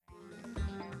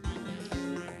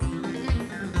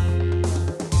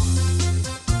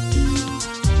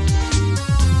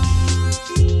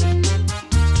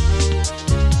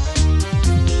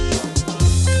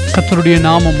கர்த்தருடைய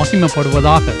நாமம்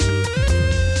மகிமைப்படுவதாக.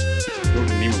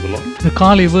 இந்த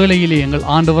காலை வேளையிலே எங்கள்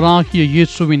ஆண்டவராகிய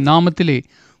இயேசுவின் நாமத்திலே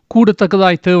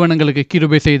கூடத்தக்கதாய் தேவன் எங்களுக்கு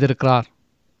கிருபை செய்திருக்கிறார்.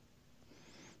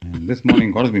 This morning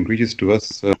God has been gracious to us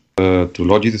through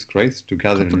Lord Jesus Christ to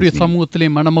gather in கர்த்தருடைய His name. சமூகத்திலே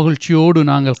மனமகிழ்ச்சியோடு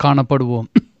நாங்கள் காணப்படுவோம்.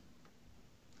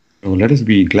 So let us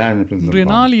be glad in the presence of இன்றைய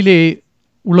God. நாளிலே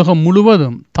உலகம்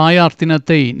முழுவதும் தாயார்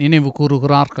தினத்தை நினைவு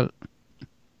கூறுகிறார்கள்.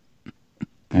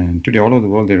 And today all over the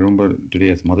world they remember today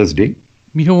as Mother's Day.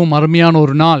 மிகவும் அருமையான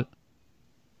ஒரு நாள்.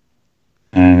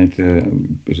 And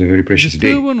it's a very precious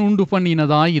day. தேவன் உண்டு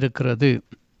பண்ணினதாய் இருக்கிறது.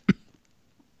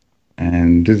 And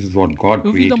this is what God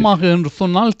created. விதமாக என்று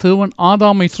சொன்னால் தேவன்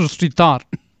ஆதாமை சிருஷ்டித்தார்.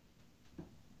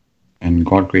 And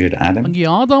God created Adam. அங்கே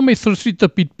ஆதாமை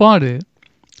சிருஷ்டித்த பிற்பாடு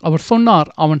அவர் சொன்னார்,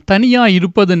 அவன் தனியாய்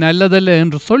இருப்பது நல்லதல்ல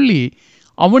என்று சொல்லி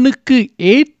அவனுக்கு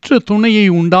ஏற்ற துணையை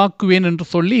உண்டாக்குவேன் என்று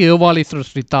சொல்லி ஏவாளை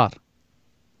சிருஷ்டித்தார்.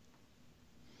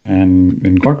 And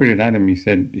when God created Adam, He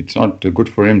said it's not good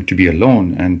for him to be alone,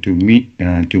 and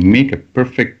to make a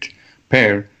perfect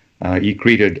pair, He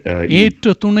created Eve.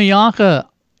 ஏற்ற துணையாக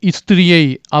ஸ்திரியை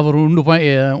அவர்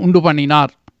உண்டு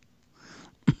பண்ணினார்.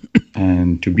 And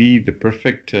to be the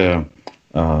perfect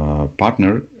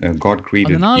partner, God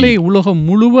created அதனாலே Eve. உலகம்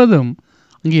முழுவதும்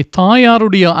அங்கே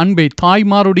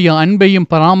தாய்மாருடைய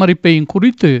அன்பையும் பராமரிப்பையும்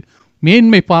குறித்து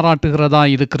மேன்மை பாராட்டுகிறதா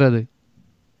இருக்கிறது.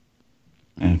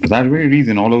 And for that very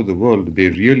reason, all over the world, they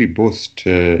really boast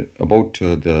about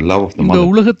the love of the இந்த mother.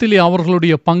 உலகத்திலே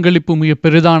அவர்களுடைய பங்களிப்பு மிக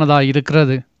பெரிதானதா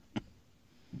இருக்கிறது.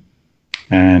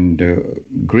 And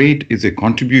great is a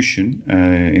contribution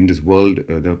in this world.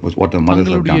 That was what the mothers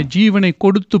have தங்களுடைய done. ஜீவனை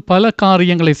கொடுத்து பல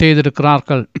காரியங்களை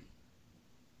செய்திருக்கிறார்கள்.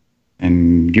 And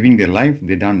giving their life,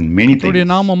 they done many அவருடைய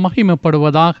things. நாமம்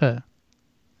மகிமைப்படுவதாக.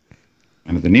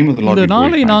 And the name of the Lord இந்த be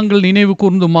நாளை glorified. நாங்கள் நினைவு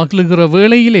கூர்ந்து மகிழுகிற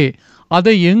வேளையிலே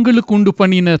அதை எங்களுக்கு உண்டு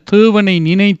பண்ணின தேவனை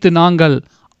நினைத்து நாங்கள்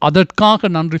அதற்காக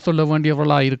நன்றி சொல்ல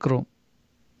வேண்டியவர்களாக இருக்கிறோம்.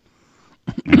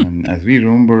 And as we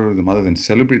remember the mothers and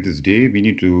celebrate this day, we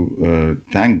need to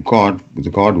thank God,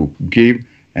 the God who gave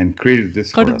and created this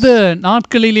for us. கடந்த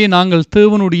நாட்களிலே நாங்கள்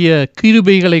தேவனுடைய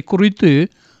கிருபைகளை குறித்து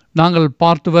நாங்கள்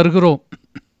பார்த்து வருகிறோம்.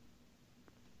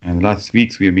 And the last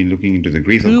weeks we have been looking into the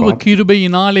grace of தேவ God.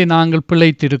 கிருபையினாலே நாங்கள்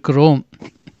பிழைத்திருக்கிறோம்.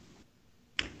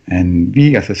 And we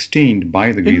are sustained by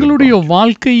the grace of எங்களுடைய God.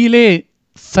 வாழ்க்கையிலே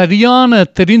சரியான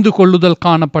தெரிந்து கொள்ளுதல்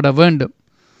காணப்பட வேண்டும்.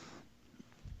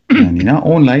 And in our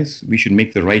own lives, we should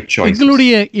make the right choices.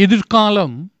 எங்களுடைய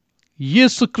எதிர்காலம்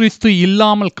இயேசு கிறிஸ்து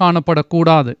இல்லாமல்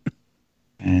காணப்படக்கூடாது.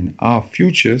 And our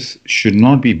futures should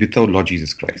not be without Lord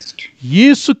Jesus Christ.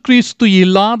 இயேசு கிறிஸ்து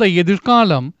இல்லாத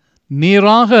எதிர்காலம்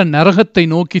நேராக நரகத்தை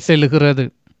நோக்கி செல்லுகிறது.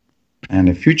 And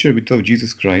a future without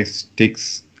Jesus Christ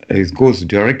goes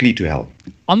directly to hell.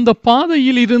 அந்த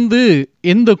பாதையில் இருந்து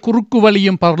எந்த குறுக்கு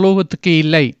வழியும் பரலோகத்துக்கு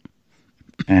இல்லை.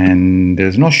 And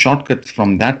there's no shortcuts from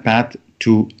that path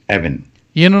to heaven.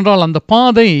 ஏனென்றால் அந்த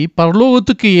பாதை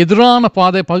பரலோகத்துக்கு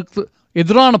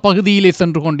எதிரான பகுதியிலே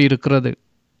சென்று கொண்டிருக்கிறது.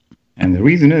 And the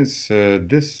reason is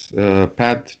this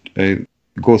path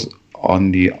goes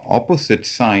on the opposite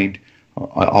side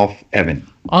of heaven.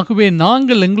 ஆகவே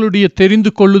நாங்கள் எங்களுடைய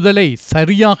தெரிந்து கொள்ளுதலை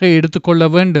சரியாக எடுத்துக்கொள்ள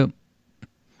வேண்டும்.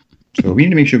 So we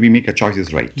need to make sure we make our choices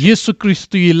right. இயேசு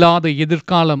கிறிஸ்து இல்லாத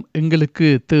எதிர்காலம் எங்களுக்கு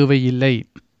தேவையில்லை.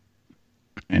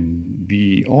 And we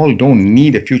all don't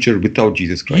need a future without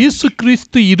Jesus Christ. இயேசு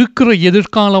கிறிஸ்து இருக்கிற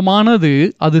எதிர்காலமானது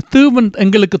அது தேவன்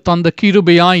எங்களுக்கு தந்த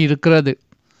கிருபையாய் இருக்கிறது.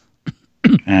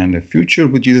 And a future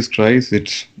with Jesus Christ,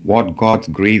 it's what God's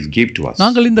grace gave to us.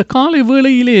 நாங்கள் இந்த காலை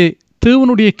வேளையிலே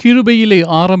தேவனுடைய கிருபையிலே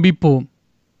ஆரம்பிப்போம்.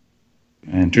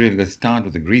 And today let's start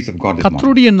with the grace of God this morning.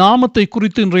 கர்த்தருடைய நாமத்தை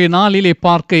குறித்து இன்றைய நாளிலே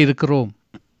பார்க்க இருக்கிறோம்.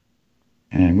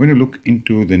 And I'm going to look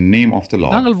into the name of the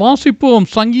Lord. நாங்கள் வாசிப்போம்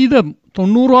சங்கீதம்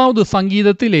 90வது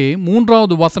சங்கீதத்திலே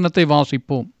 3வது வசனத்தை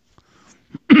வாசிப்போம்.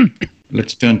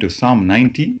 Let's turn to Psalm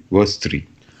 90 verse 3.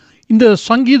 இந்த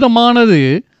சங்கீதமானது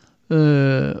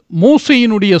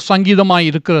மோசேயினுடைய சங்கீதமாய்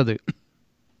இருக்கிறது.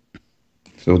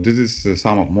 So this is the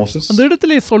Psalm of Moses. அந்த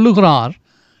இடத்திலே சொல்லுகிறார்,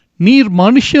 நீர்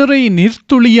மனுஷரை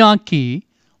நிர்த்துளியாக்கி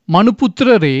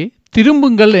மனுபுத்திரரே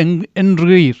திரும்புங்கள்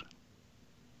என்றீர்.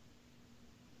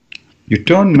 You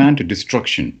turn man to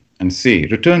destruction and say,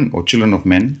 return, O children of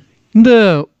men. இந்த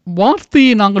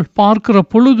வார்த்தையை நாங்கள் பார்க்கிற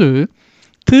பொழுது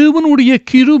தேவனுடைய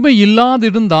கிருபை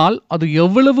இல்லாதிருந்தால் அது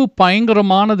எவ்வளவு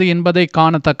பயங்கரமானது என்பதை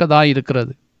காணத்தக்கதாய்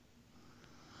இருக்கிறது.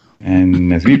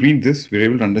 And as we read this, we're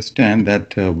able to understand that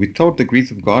without the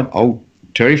grace of God, how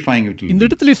terrifying it will இந்த be.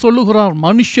 இடத்திலே சொல்லுகிறார்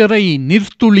மனுஷரை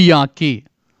நிர்த்துளியாக்கி.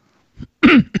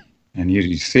 And here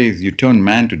he says, you turn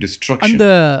man to destruction.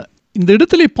 இந்த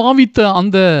இடத்திலே பாவித்த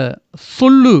அந்த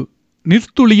சொல்லு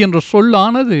நிர்த்துளி என்ற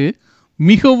சொல்லானது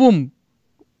மிகவும்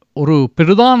ஒரு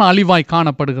பெரிதான அழிவாய்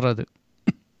காணப்படுகிறது.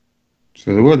 So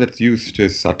the word that's used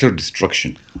is utter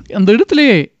destruction. அந்த இடத்திலே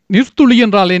நிர்த்துளி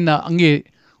என்றால் என்ன? அங்கே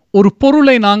ஒரு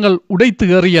பொருளை நாங்கள் உடைத்து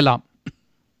எறியலாம்.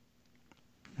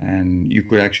 And you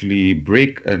could actually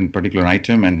break a particular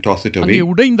item and toss it அங்கே away,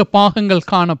 உடைந்த பாகங்கள்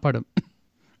காணப்படும்.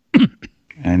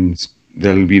 and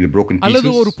there will be the broken அல்லது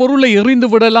ஒரு pieces. பொருளை எறிந்து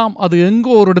விடலாம், அது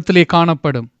எங்கோ ஒரு இடத்திலே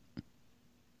காணப்படும்.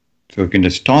 So you can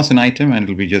just toss an item and it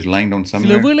will be just lying down சில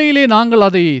somewhere. வேளையிலே நாங்கள்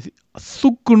அதை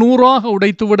சுக்கு நூறாக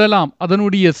உடைத்து விடலாம்,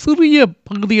 அதனுடைய சிறிய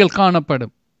பகுதிகள்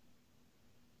காணப்படும்.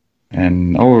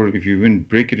 Or if you even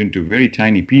break it into very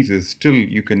tiny pieces, still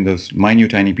you can, those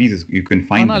minute tiny pieces, you can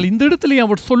find ஆனால் them. இந்த இடத்திலே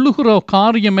அவர் சொல்லுகிற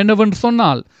காரியம் என்னவென்று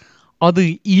சொன்னால், அது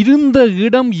இருந்த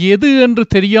இடம் எது என்று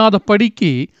தெரியாத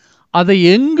படிக்கு, அதை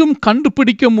எங்கும்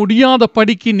கண்டுபிடிக்க முடியாத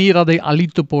படிக்கு நீர் அதை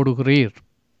அழித்து போடுகிறீர்.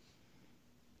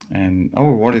 And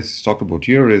what is talked about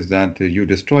here is that you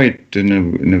destroy it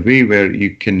in a way where you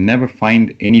can never find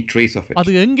any trace of it.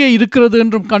 அது எங்கே இருக்கிறது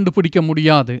என்றும் கண்டுபிடிக்க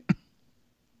முடியாது.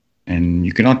 And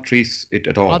you cannot trace it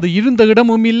at all. அது இருந்த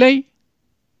இடமும் இல்லை,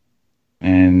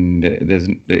 And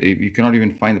you cannot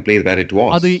even find the place where it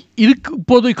was. அது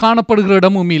இப்போது காணப்படுகிற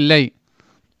இடமும் இல்லை.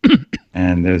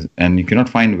 And you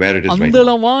cannot find where it is right now.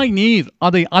 அந்தளவாய் நீர்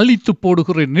அதை அழித்து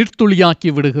போடுகிறீர்,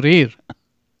 நிர்த்துளியாக்கி விடுகிறீர்.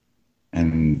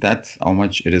 And that's how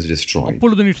much it is destroyed.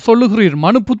 அப்பொழுது நீர் சொல்லுகிறீர்,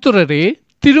 மனுபுத்திரரே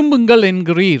திரும்புங்கள்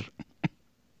என்கிறீர்.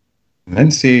 Then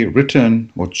say, return,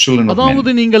 O children of அதாவது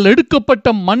men. நீங்கள்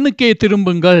எடுக்கப்பட்ட மண்ணுக்கே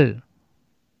திரும்புங்கள்.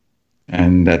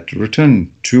 And that return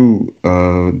to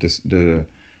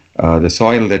the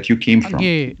soil that you came from.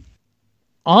 அங்கே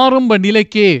ஆரம்ப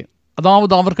நிலைக்கே,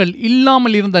 அதாவது அவர்கள்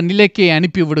இல்லாமல் இருந்த நிலைக்கே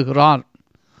அனுப்பி விடுகிறார்.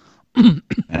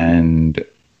 And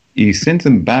he sends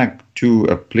them back to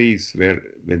a place where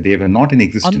they were not in அந்த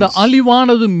existence.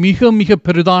 அழிவானது மிக மிக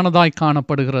பெரிதானதாய்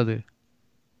காணப்படுகிறது.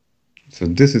 So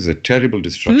this is a terrible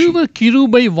destruction. தேவ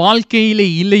கிருபை வாழ்க்கையிலே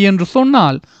இல்லை என்று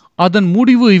சொன்னால் அதன்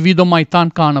முடிவு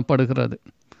இவ்விதமாய்த்தான் காணப்படுகிறது.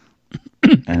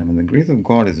 And when the grace of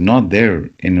God is not there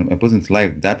in a person's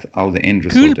life, that's how the end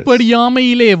result is.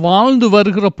 கீழ்ப்படியாமையிலே வாழ்ந்து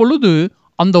வருகிற பொழுது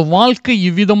அந்த வாழ்க்கை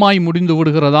இவ்விதமாய் முடிந்து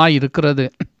விடுகிறதா இருக்கிறது.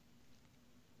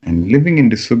 And living in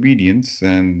disobedience,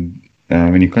 and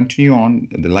when you continue on,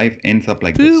 the life ends up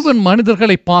like this. தேவன்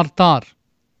மனிதர்களை பார்த்தார்,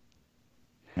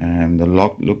 And the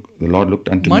Lord looked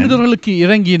unto men, மனிதர்களுக்கு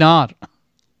இறங்கினார்,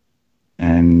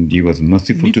 and he was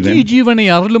merciful to நித்திய them, ஜீவனை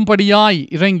அருளும்படியாய்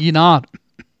இறங்கினார்.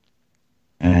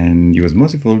 and he was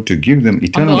merciful to give them அந்த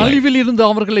eternal life. அழிவில் இருந்து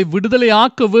அவர்களை விடுதலை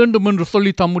ஆக்க வேண்டும் என்று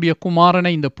சொல்லி தம்முடைய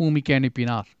குமாரனை இந்த பூமிக்கு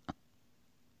அனுப்பினார்.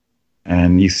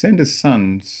 And he sent his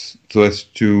sons so as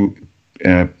to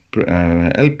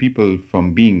help people from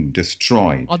being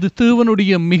destroyed. அது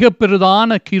தேவனுடைய மிக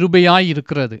பெரிதான கிருபையாய்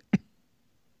இருக்கிறது.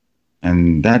 And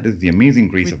that is the amazing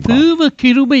grace of God. தேவ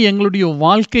கிருபை எங்களுடைய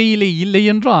வாழ்க்கையிலே இல்லை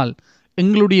என்றால்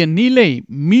எங்களுடைய நிலை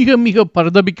மிக மிக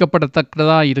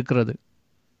பரிதபிக்கப்படத்தக்கதா இருக்கிறது.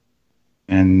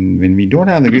 And when we don't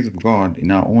have the grace of God in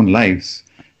our own lives,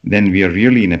 then we are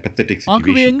really in a pathetic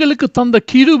ஆகவே situation. எங்களுக்கு தந்த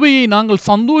கிருபையை நாங்கள்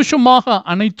சந்தோஷமாக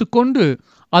அணைத்துக் கொண்டு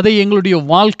அதை எங்களுடைய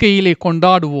வாழ்க்கையிலே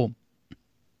கொண்டாடுவோம்.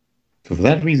 So for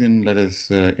that reason, let us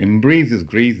embrace this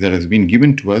grace that has been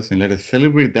given to us, and let us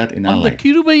celebrate that in our அந்த life.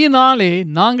 கிருபையினாலே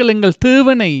நாங்கள் எங்கள்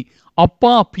தேவனை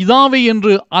அப்பா பிதாவை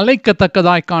என்று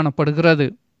அழைக்கத்தக்கதாய் காணப்படுகிறது.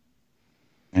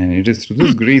 And it is through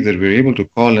this grace that we are able to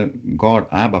call God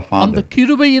Abba அந்த Father.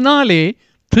 கிருபையினாலே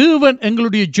தேவன்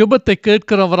எங்களுடைய ஜெபத்தை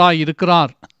கேட்கிறவராய்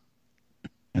இருக்கிறார்.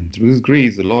 And through this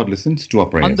grace, the Lord listens to our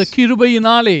அந்த prayers.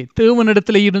 கிருபையினாலே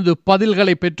தேவனிடத்திலே இருந்து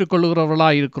பதில்களை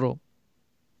பெற்றுக்கொள்கிறவர்களாய் இருக்கிறோம்.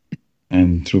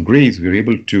 And through grace, we are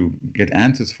able to get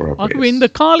answers for our ஆகவே prayers. இந்த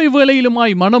காலை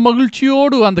வேளையிலுமாய்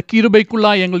மனமகிழ்ச்சியோடு அந்த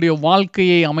கிருபைக்குள்ளாய் எங்களுடைய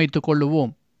வாழ்க்கையை அமைத்துக்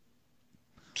கொள்ளுவோம்.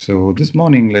 So this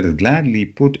morning, let us gladly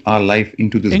put our life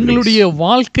into this எங்களுடைய grace.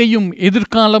 வாழ்க்கையும்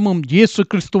எதிர்காலமும் இயேசு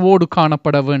கிறிஸ்துவோடு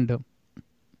காணப்பட வேண்டும்.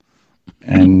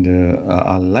 And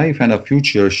our life and our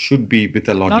future should be with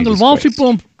the Lord நாங்கள் Jesus Christ.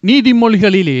 வாசிப்போம்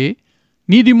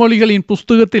நீதிமொழிகளின்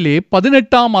புஸ்தகத்திலே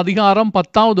 18ஆம் அதிகாரம்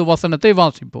 10வது வசனத்தை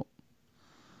வாசிப்போம்.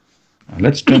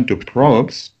 Let's turn to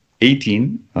Proverbs 18,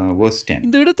 verse 10.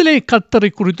 இந்த இடத்திலே கர்த்தரை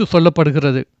குறித்து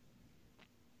சொல்லப்படுகிறது.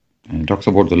 And it talks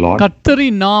about the Lord.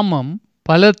 கர்த்தரின் நாமம்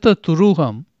பலத்த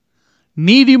துருகம்,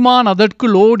 நீதிமான்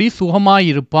அதற்குள் ஓடி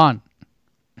சுகமாயிருப்பான்.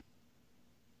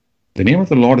 The name of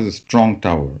the Lord is a strong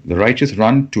tower. The righteous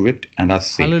run to it and are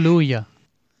safe. அல்லேலூயா.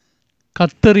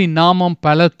 கர்த்தரின் நாமம்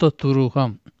பலத்த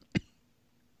Thurugam,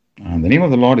 And the name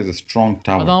of the Lord is a strong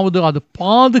tower. அதாவது அது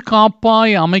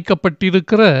பாதுகாப்பாய்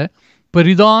அமைக்கப்பட்டிருக்கிற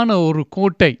பெரிதான ஒரு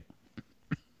கோட்டை.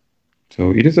 So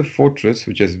it is a fortress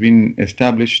which has been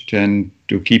established and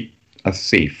to keep us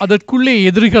safe. அதற்குள்ளே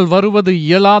எதிரிகள் வருவது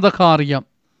இயலாத காரியம்.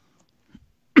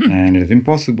 And it is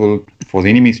impossible for the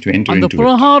enemies to enter அந்த into it.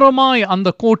 பிரகாரமாய் அந்த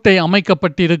கோட்டை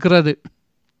அமைக்கப்பட்டிருக்கிறது.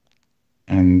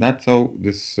 And that's how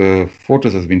this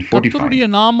fortress has been கர்த்தருடைய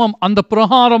fortified. நாமம் அந்த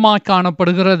பிரகாரமாய்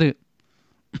காணப்படுகிறது.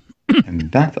 And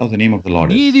that's how the name of the Lord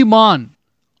is. நீதிமான்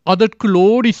அதற்குள்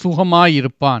ஓடி சுகமாய்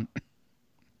இருப்பான்.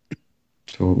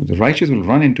 So the righteous will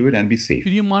run into it and be safe.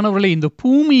 பிரியமானவர்களே, இந்த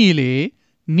பூமியிலே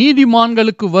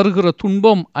நீதிமான்களுக்கு வருகிற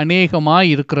துன்பம் அநேகமாய்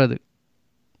இருக்கிறது.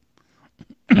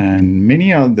 And many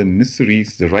are the miseries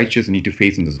the righteous need to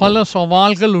face in this பல world.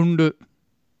 சவால்கள் உண்டு.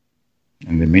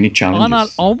 And there are many ஆனால்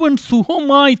challenges. அவன்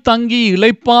சுகமாய் தங்கி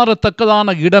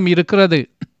இளைப்பாறத்தக்கதான இடம் இருக்கிறது.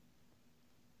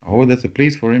 Oh, there's a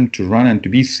place for him to run and to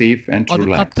be safe and to அது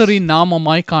relax. கர்த்தரின்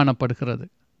நாமமாய் காணப்படுகிறது.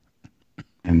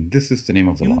 And this is the name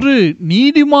of the Lord. இன்று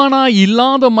நீதிமானாய்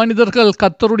இல்லாத மனிதர்கள்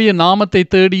கர்த்தருடைய நாமத்தை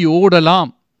தேடி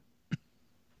ஓடலாம்.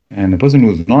 And a person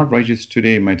who is not righteous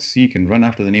today might seek and run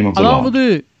after the name of the Lord. அதாவது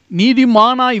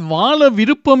நீதிமானாய் வாழ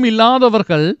விருப்பம்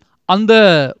இல்லாதவர்கள் அந்த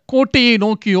கோட்டையை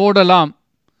நோக்கி ஓடலாம்.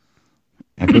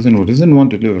 A person who doesn't want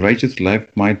to live a righteous life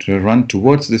might run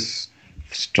towards this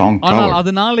strong ஆனால் tower.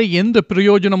 அதனால எந்த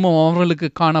பிரயோஜனமும் அவர்களுக்கு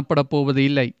காணப்பட போவது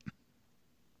இல்லை.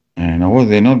 And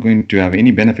they're not going to have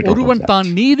any benefit out of ஒருவன் தான்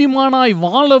that. நீதிமானாய்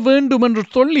வாழ வேண்டும் என்று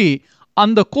சொல்லி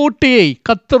அந்த கோட்டையை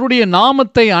கர்த்தருடைய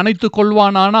நாமத்தை அணைத்துக்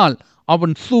கொள்வானானால்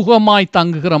அவன் சுகமாய்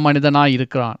தங்குகிற மனிதனாய்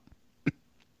இருக்கிறான்.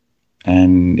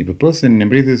 And if a person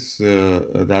embraces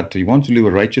that he wants to live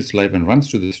a righteous life and runs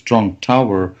to the strong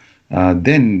tower,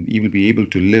 then he will be able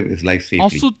to live his life safely.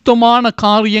 அசுத்தமான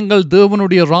காரியங்கள்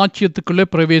தேவனுடைய ராஜ்யத்துக்குள்ளே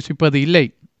பிரவேசிப்பது இல்லை.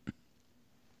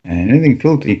 And anything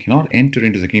filthy cannot enter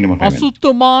into the kingdom of heaven.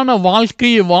 அசுத்தமான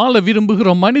வாழ்க்கையை வாழ விரும்புகிற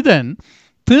மனிதன்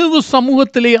தேவ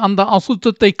சமூகத்திலே அந்த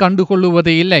அசுத்தத்தை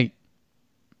கண்டுகொள்ளுவதே இல்லை.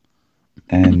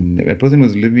 And a person who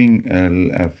is living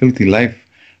a filthy life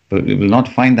will not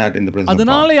find that in the presence of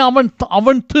அதனாலே God.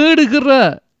 அவன் தேடுகிற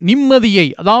நிம்மதியை,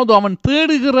 அதாவது அவன்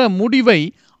தேடுகிற முடிவை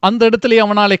அந்த இடத்திலே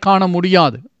அவனாலே காண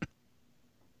முடியாது.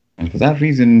 And for that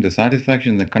reason, the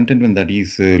satisfaction, the contentment that he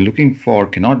is looking for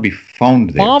cannot be found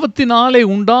there. பாவத்தினாலே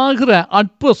உண்டாகிற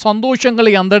அற்ப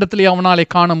சந்தோஷங்களை அந்த இடத்திலே அவனாலே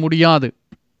காண முடியாது.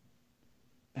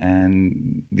 And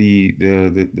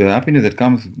the happiness that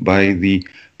comes by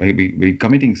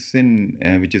committing sin,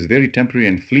 which is very temporary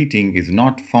and fleeting, is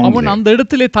not found அவன் there. அந்த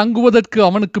இடத்திலே தங்குவதற்கு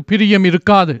அவனுக்கு பிரியம்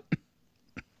இருக்காது.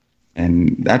 And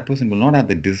that person will not have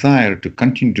the desire to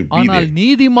continue to be ஆனால் there.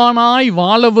 நீதிமானாய்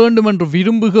வாழ வேண்டும் என்று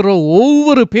விரும்புகிற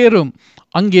ஒவ்வொரு பேரும்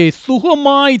அங்கே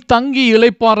சுகமாய் தங்கி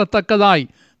இளைப்பாறத்தக்கதாய்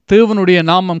தேவனுடைய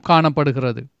நாமம்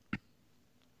காணப்படுகிறது.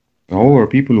 However,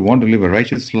 people who want to live a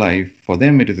righteous life, for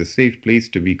them it is a safe place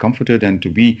to be comforted and to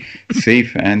be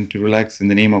safe and to relax in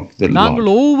the name of the நாங்கள்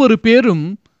Lord. ஒவ்வொரு பேரும்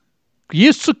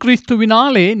இயேசு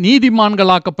கிறிஸ்துவினாலே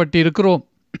நீதிமான்களாக்கப்பட்டிருக்கிறோம்.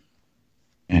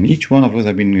 And each one of us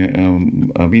have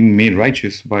been made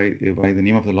righteous by the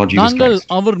name of the Lord Jesus நாங்கள்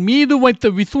Christ. அவர் மீது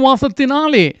வைத்த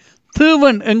விசுவாசத்தினாலே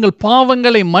தேவன் எங்கள்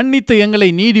பாவங்களை மன்னித்து எங்களை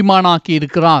நீதிமானாக்கி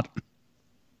இருக்கிறார்.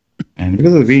 And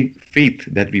because of the faith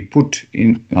that we put in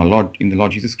the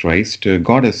Lord Jesus Christ,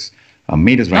 God has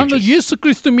made us நாங்கள் righteous. இயேசு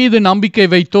கிறிஸ்து மீது நம்பிக்கை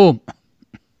வைத்தோம்.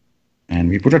 And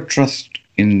we put our trust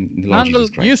in the Lord நாங்கள்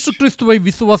Jesus Christ. இயேசு கிறிஸ்துவை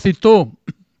விசுவாசித்தோம்.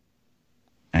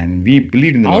 And we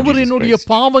believe in the Lord our Jesus என்னுடைய Christ.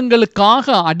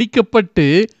 பாவங்களுக்காக அடிக்கப்பட்டு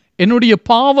என்னுடைய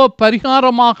பாவ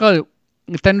பரிகாரமாக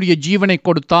தன்னுடைய ஜீவனை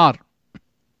கொடுத்தார்.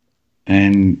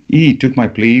 And he took my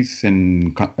place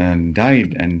and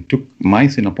died and took my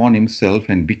sin upon himself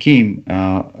and became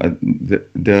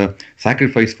the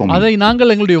sacrifice for me. அதை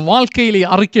நாங்கள் எங்களுடைய வாழ்க்கையிலே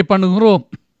அறிக்கை பண்ணுகிறோம்.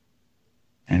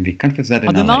 And we confess that in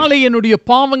our life. அதனாலே என்னுடைய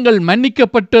பாவங்கள்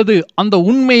மன்னிக்கப்பட்டது அந்த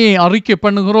உண்மையை அறிக்கை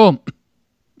பண்ணுகிறோம்.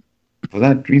 For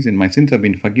that reason, my sins have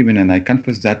been forgiven and I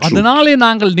confess that truth. அதனாலே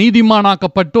நாங்கள்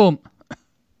நீதிமானாக்கப்பட்டோம்.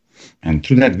 And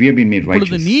through that, we have been made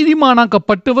இப்பொழுது righteous.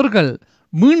 நீதிமானாக்கப்பட்டவர்கள்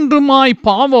மீண்டுமாய்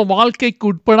பாவ வாழ்க்கைக்கு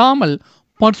உட்படாமல்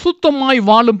பரிசுத்தமாய்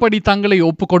வாழும்படி தங்களை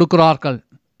ஒப்புக் கொடுக்கிறார்கள்.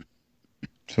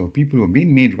 So people who have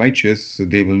been made righteous,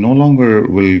 they will no longer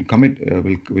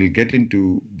will get into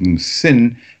sin,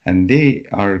 and they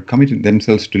are committed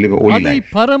themselves to live a holy அதை life.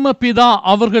 பரமபிதா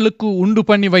அவர்களுக்கு உண்டு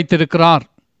பண்ணி வைத்திருக்கிறார்.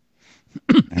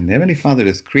 And the Heavenly Father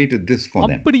has created this for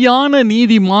them. அப்படியான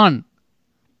நீதிமான்,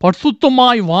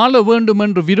 பரிசுத்தமாய் வாழ வேண்டும்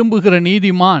என்று விரும்புகிற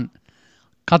நீதிமான்,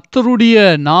 கர்த்தருடைய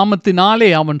நாமத்தினாலே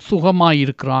அவன் சுகமாய்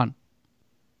இருக்கிறான்.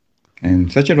 And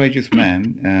such a righteous man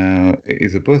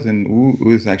is a person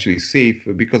who is actually safe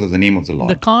because of the name of the இந்த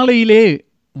Lord. காலையிலே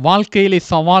வாழ்க்கையிலே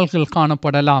சவால்கள்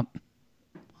காணப்படலாம்,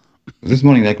 This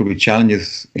morning there could be challenges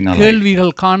in our life,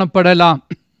 கேள்விகள் காணப்படலாம்.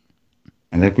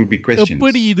 and there could be questions.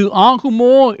 எப்படி இது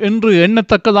ஆகுமோ என்று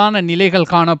எண்ணத்தக்கதான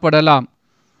நிலைகள் காணப்படலாம்.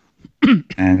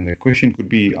 And the question could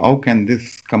be, how can this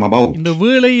come about? இந்த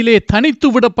வேளையிலே தனித்து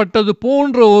விடப்பட்டது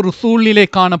போன்ற ஒரு சூழ்நிலை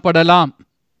காணப்படலாம்.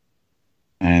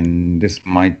 And this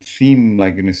might seem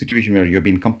like in a situation where you've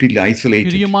been completely isolated.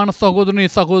 பிரியமான சகோதரனே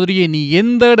சகோதரியே, நீ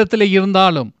எந்த இடத்துல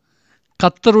இருந்தாலும்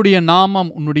கர்த்தருடைய நாமம்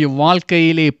உன்னுடைய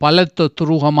வாழ்க்கையிலே பலத்த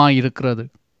துருகமாய் இருக்கிறது.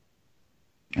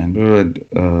 And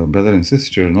brother and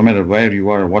sister, no matter where you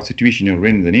are, what situation you're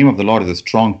in, the name of the Lord is a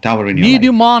strong tower in your life.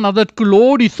 நீதிமான் அதற்குள்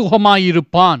ஓடி சுகமாய்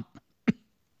இருப்பான்.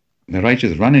 The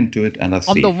righteous run into it and are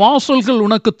அந்த safe. வாசல்கள்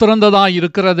உனக்கு திறந்ததாய்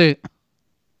இருக்கிறது.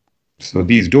 So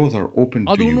these doors are open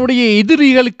அது to you. உன்னுடைய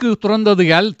எதிரிகளுக்கு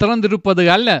திறந்திருப்பது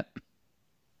அல்ல.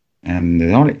 And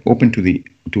they're not open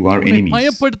to our உன்னை enemies.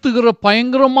 பயப்படுத்துகிற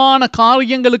பயங்கரமான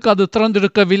காரியங்களுக்கு அது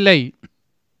திறந்திருக்கவில்லை.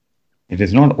 It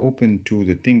is not open to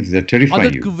the things that terrify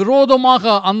அதற்கு you.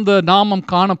 விரோதமாக அந்த நாமம்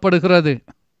காணப்படுகிறது.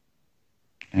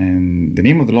 And the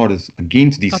name of the Lord is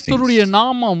against these things. கர்த்தருடைய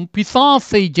நாமம்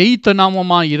பிசாசை ஜெயித்த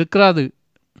நாமமாய் இருக்கிறது.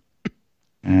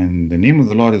 And the name of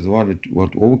the Lord is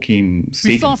what overcame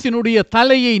Satan. பிசாசினுடைய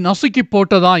தலையை நசுக்கி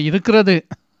போட்டதாய் இருக்கிறது.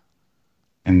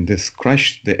 And this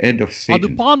crushed the head of அது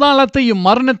Satan. பாதாளத்தையும்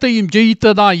மரணத்தையும்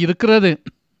ஜெயித்ததாய் இருக்கிறது.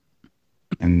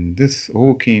 And this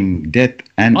overcame death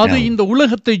and அது hell. இந்த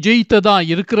உலகத்தை ஜெயித்ததாய்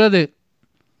இருக்கிறது.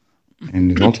 And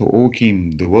it also overcame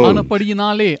the world.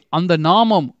 ஆனபடியினாலே அந்த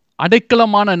நாமம்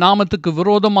அடைக்கலமான நாமத்துக்கு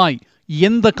விரோதமாய்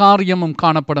எந்த காரியமும்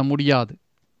காணப்பட முடியாது.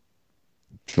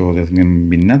 So there's going to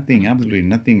be nothing, absolutely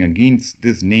nothing against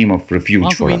this name of refuge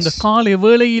for ஆகவே இந்த us. காலை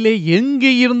வேளையிலே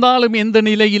எங்கே இருந்தாலும் எந்த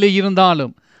நிலையிலே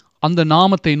இருந்தாலும் அந்த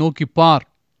நாமத்தை நோக்கி பார்.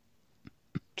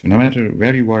 So no matter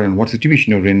where you are and what situation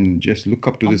you're in, just look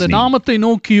up to this அந்த name நாமத்தை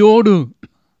நோக்கி ஓடு.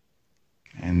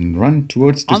 and run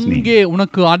towards this அங்கே name.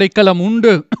 உனக்கு அடைக்கலம்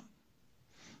உண்டு.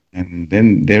 And then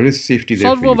there is safety there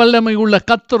சர்வ for you. வல்லமை உள்ள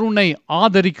கர்த்தர் உன்னை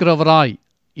ஆதரிக்கிறவராய்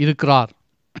இருக்கிறார்.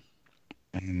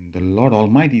 And the Lord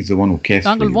Almighty is the one who cares for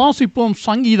நாங்கள் you. வாசிப்போம்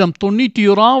சங்கீதம்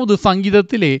 91வது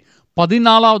சங்கீதத்திலே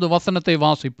 14வது வசனத்தை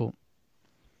வாசிப்போம்.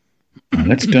 Now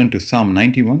let's turn to Psalm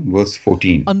 91 verse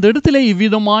 14. அந்த இடத்திலே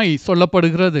இவ்விதமாய்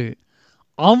சொல்லப்படுகிறது,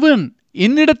 அவன்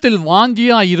என்னிடத்தில்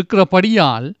வாஞ்சியாய்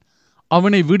இருக்கிறபடியால்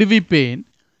அவனை விடுவிப்பேன்,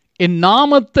 என்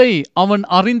நாமத்தை அவன்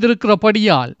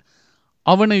அறிந்திருக்கிறபடியால்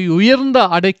அவனை உயர்ந்த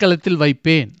அடைக்கலத்தில்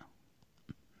வைப்பேன்.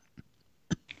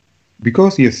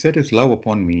 Because he has set his love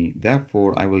upon me, therefore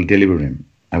I will deliver him.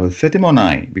 I will set him on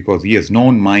high, because he has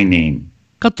known my name.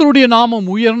 கர்த்தருடைய நாமம்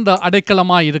உயர்ந்த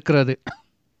அடைக்கலமாய் இருக்கிறது.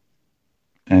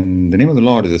 And the name of the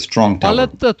Lord is a strong tower.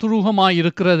 பலத்த துருகமாய்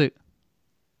இருக்கிறது.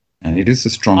 And it is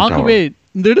a strong ஆகவே tower.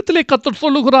 இந்த இடத்திலே கர்த்தர்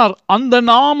சொல்லுகிறார், அந்த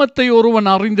நாமத்தை ஒருவன்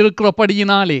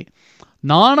அறிந்திருக்கிறபடியினாலே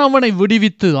நான் அவனை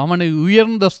விடுவித்து அவனை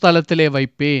உயர்ந்த ஸ்தலத்திலே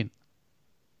வைப்பேன்.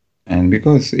 And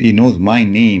because he knows my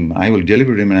name, I will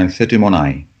deliver him and I will set him on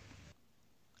high.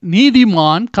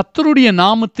 நீதிமான் கர்த்தருடைய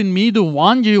நாமத்தின் மீது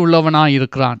வாஞ்சை உள்ளவனாய்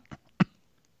இருக்கிறான்.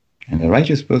 And the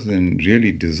righteous person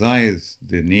really desires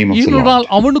the name of the ஏனென்றால்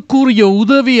Lord. அவனுக்குரிய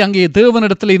உதவி அங்கே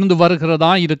தேவனிடத்தில் இருந்து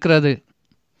வருகிறதா இருக்கிறது.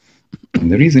 And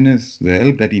the reason is the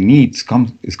help that he needs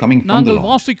is coming from the நாங்கள் Lord.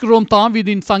 வாசிக்கிறோம்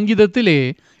தாவீதின் சங்கீதத்திலே,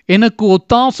 எனக்கு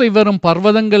ஒத்தாசை வரும்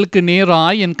பர்வதங்களுக்கு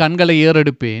நேராய் என் கண்களை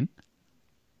ஏறெடுப்பேன்.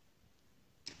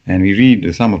 And we read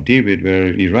the Psalm of David where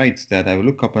he writes that I will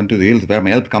look up unto the hills where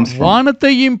my help comes from.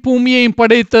 வானத்தையும் பூமியையும்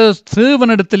படைத்த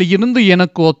தேவனிடத்தில் இருந்து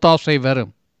எனக்கு ஒத்தாசை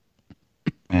வரும்.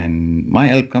 And my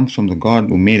help comes from the God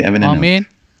who made heaven and amen.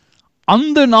 earth.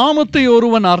 அந்த நாமத்தை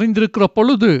ஒருவன் அறிந்திருக்கிற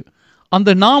பொழுது, அந்த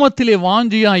நாமத்திலே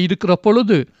வாஞ்சியாய் இருக்கிற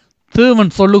பொழுது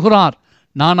தேவன் சொல்லுகிறார்,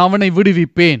 நான் அவனை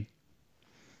விடுவிப்பேன்.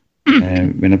 And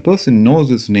when a person knows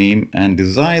his name and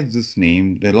desires this name,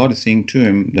 the Lord is saying to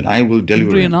him that I will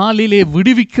deliver இன்றைய him. நாளிலே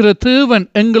விடுவிக்கிற தேவன்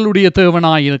எங்களுடைய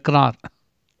தேவனாய் இருக்கிறார்.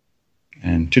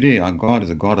 And today our God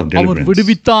is a God of our deliverance.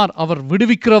 விடுவித்தார், அவர்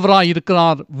விடுவிக்கிறவராய்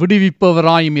இருக்கிறார்,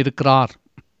 விடுவிப்பவராயும் இருக்கிறார்.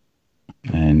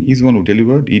 And he's the one who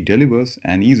delivered, he delivers,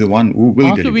 and he's the one who will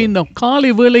ஆகவே deliver. இந்த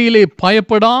காலை வேளையிலே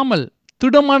பயப்படாமல்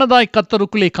திடமனதாய்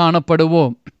கர்த்தருக்குள்ளே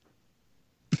காணப்படுவோம்.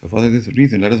 So for this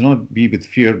reason, let us not be with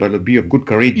fear, but be of good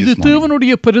courage இது this morning.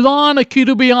 தேவனுடைய பிரதான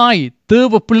கிருபையாய்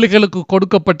தேவ பிள்ளைகளுக்கு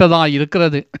கொடுக்கப்பட்டதாய்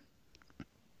இருக்கிறது.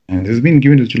 And this has been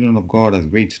given to the children of God as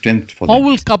great strength for them.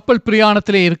 Pavul கப்பல்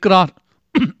பிரயாணத்திலே இருக்கிறார்.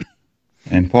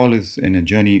 And Paul is in a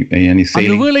journey and he's அந்த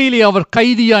sailing. வேளையிலே அவர்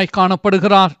கைதியாய்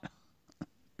காணப்படுகிறார்.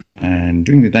 And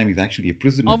during the time he's actually a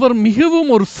prisoner. அவர்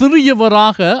மிகவும் ஒரு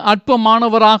சிறியவராக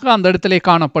அற்பமானவராக அந்த இடத்திலே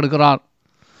காணப்படுகிறார்.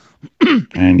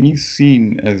 And he's seen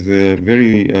as a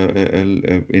very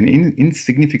an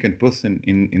insignificant person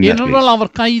in that ஏனென்றால் place.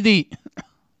 அவர் கைதி.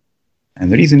 And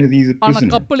the reason is he's a ஆனா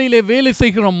prisoner. கப்பலிலே வேலை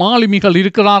செய்கிற மாலுமிகள்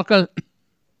இருக்கிறார்கள்.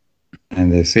 And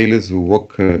the sailors who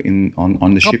work on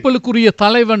the ship. கப்பலுக்குரிய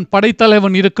தலைவன்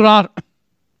படைத்தலைவன் இருக்கிறார்.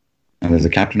 And there's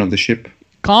a captain of the ship.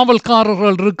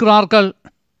 காவல்காரர்கள் இருக்கிறார்கள்.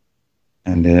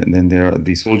 And then there are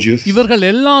the soldiers. இவர்கள்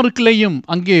எல்லாருக்குள்ளேயும்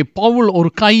அங்கே பவுல் ஒரு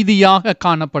கைதியாக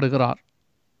காணப்படுகிறார்.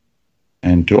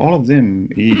 And to all of them,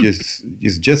 he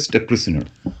is just a prisoner.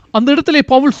 அந்த இடத்திலே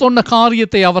பவுல் சொன்ன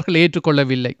காரியத்தை அவர்கள்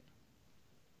ஏற்றுக்கொள்ளவில்லை.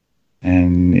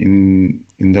 And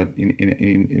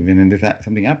when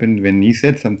something happened, when he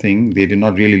said something, they did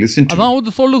not really listen to him.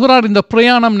 அதாவது சொல்லுகிறார், இந்த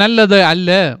பிரயாணம் நல்லது அல்ல.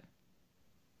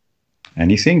 And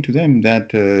he's saying to them that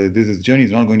this journey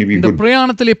is not going to be இந்த good.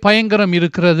 பிரயாணத்திலே பயங்கரம்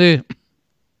இருக்கிறது.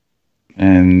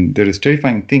 And there is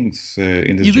terrifying things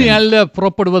in this இது journey. அல்ல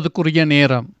புறப்படுவதற்குரிய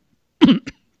நேரம்.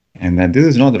 And that this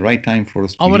is not the right time for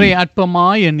us to அவரை leave.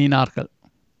 அற்பமாய் எண்ணினார்கள்.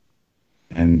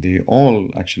 And they all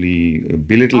actually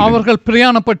belittled him. அவர்கள்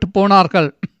பிரயாணப்பட்டு போனார்கள்.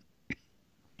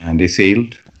 And they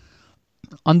sailed.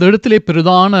 அந்த இடத்திலே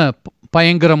பிரதான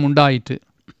பயங்கரம் உண்டாயிற்று.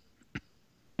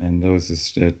 And there was this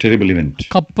terrible event.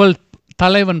 கப்பல்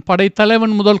தலைவன்,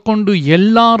 படைத்தலைவன் முதல் கொண்டு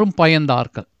எல்லாரும்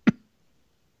பயந்தார்கள்.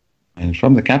 And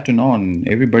from the captain on,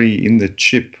 everybody in the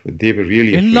ship, they were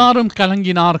really afraid. எல்லாரும்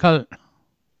கலங்கினார்கள்.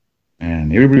 And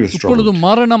everybody was இப்பொழுது troubled.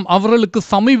 மரணம் அவர்களுக்கு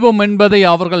சமீபம் என்பதை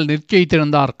அவர்கள்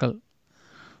நிச்சயித்திருந்தார்கள்.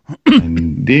 And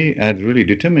they had really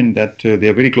determined that they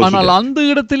are very close to ஆனால் death. அந்த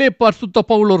இடத்திலே பரிசுத்த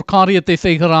பவுல் ஒரு காரியத்தை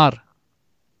செய்கிறார்.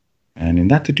 And in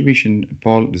that situation,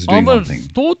 Paul is doing our something.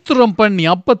 ஸ்தோத்திரம் பண்ணி,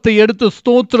 அப்பத்தை எடுத்து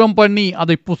ஸ்தோத்திரம் பண்ணி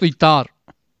அதை புசித்தார்.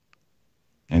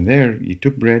 And there he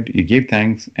took bread, he gave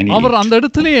thanks, and he our ate. அந்த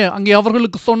இடத்திலே அங்கே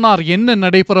அவர்களுக்கு சொன்னார், என்ன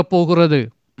நடைபெற போகிறது.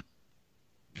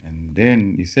 And then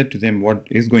he said to them what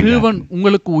is going to தேவன் happen.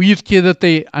 உங்களுக்கு உயிர்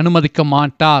சேதத்தை அனுமதிக்க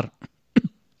மாட்டார்.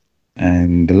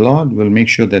 And the Lord will make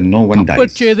sure that no one dies.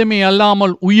 அப்பச்சேதமே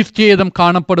அல்லாமல் உயிர் சேதம்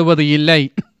காணப்படுவது இல்லை.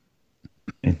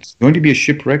 It's going to be a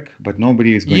shipwreck, but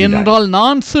nobody is going to die. என்றால்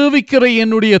நான் சேவிக்கிற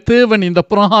என்னுடைய தேவன் இந்த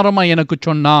பிரகாரமா எனக்கு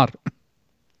சொன்னார்.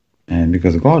 And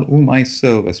because God whom I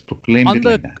serve has proclaimed it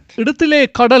அந்த like that. இடத்திலே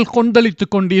கடல்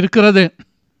கொந்தளித்துக் கொண்டு இருக்கிறது.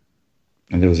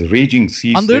 And there was a raging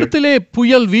sea அந்த there, இடத்திலே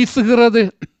புயல் வீசுகிறது.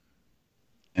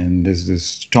 and there's this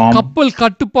storm, கப்பல்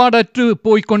கட்டுப்பாடற்று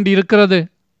போய்க் கொண்டிருக்கிறது.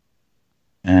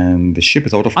 and the ship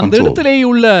is out of அந்த control. இடத்திலே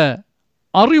உள்ள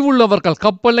அறிவுள்ளவர்கள்,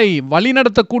 கப்பலை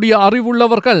வழிநடத்தக்கூடிய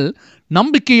அறிவுள்ளவர்கள்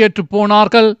நம்பிக்கையற்று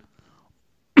போனார்கள்.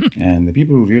 And the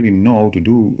people who really know how to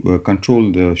do control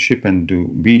the ship and to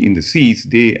be in the seas,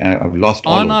 they have lost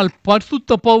all. ஆனால்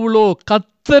பரிசுத்த பவுலோ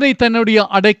கர்த்தரை தன்னுடைய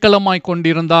அடைக்கலமாய்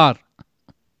கொண்டிருந்தார்.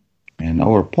 And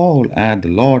our Paul had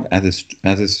the Lord as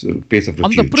his place of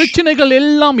அந்த refuge. பிரச்சனைகள்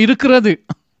எல்லாம் இருக்கிறது.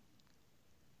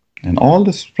 And all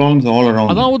the problems are all around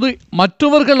him. அதாவது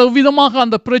மற்றவர்கள் எவ்விதமாக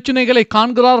அந்த பிரச்சனைகளை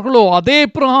காண்கிறார்களோ அதே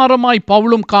பிரகாரமாய்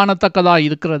பவுலும் காணத்தக்கதாய்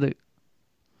இருக்கிறது.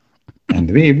 And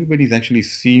the way everybody is actually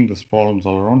seeing those problems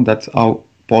all around, that's how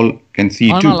Paul can see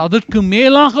too. ஆனால் அதற்கு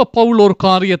மேலாக பவுல் ஒரு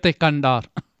காரியத்தை கண்டார்.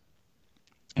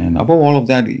 And above all of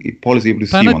that, Paul is able to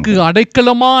see one தனக்கு thing.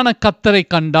 அடைக்கலமான கர்த்தரை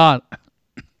கண்டார்.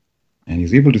 And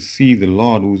he's able to see the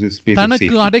Lord who is his place of தனக்கு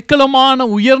safety. அடைக்கலமான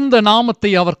உயர்ந்த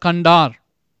நாமத்தை அவர் கண்டார்.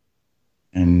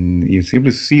 And he's able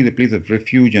to see the place of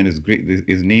refuge and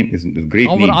his name is his great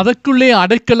our name. அதற்குள்ளே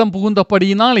அடைக்கலம்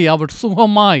புகுந்தபடியினாலே அவர்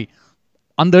சுகமாய்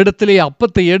அந்த இடத்திலே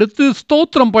அப்பத்தை எடுத்து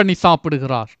ஸ்தோத்திரம் பண்ணி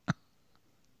சாப்பிடுகிறார்.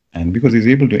 And because he's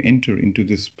able to enter into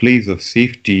this place of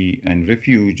safety and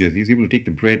refuge, he's able to take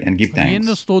the bread and give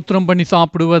என்ன thanks. ஸ்தோத்திரம் பண்ணி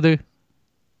சாப்பிடுவது?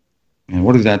 And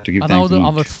what is that to give thanks அதாவது to?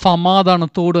 அவர்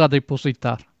சமாதானத்தோடு அதை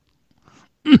புசித்தார்.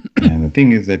 And the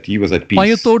thing is that he was at peace,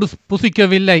 பயத்தோடு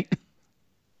புசிக்கவில்லை.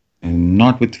 and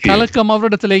not with fear. கலக்கம்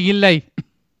அவரிடத்திலே இல்லை.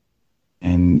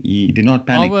 And he did not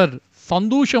panic. அவர்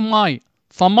சந்தோஷமாய்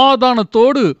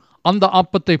சமாதானத்தோடு அந்த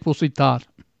அப்பத்தை புசித்தார்.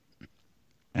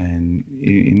 And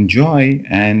in joy,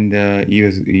 and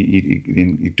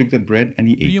he took the bread and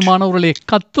he ate. பிரியமானவர்களே,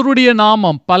 கர்த்தருடைய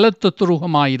நாமம் பலத்த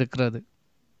துருகமாயிருக்கிறது.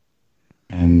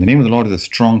 And the name of the Lord is a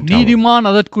strong tower. நீதிமான்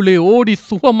அதற்குள்ளே ஓடி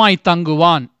சுகமாய்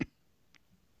தங்குவான்.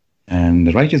 And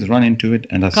the righteous run into it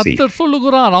and are safe. கர்த்தர்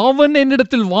சொல்லுகிறார், அவன்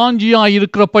என்னிடத்தில் வாஞ்சியாய்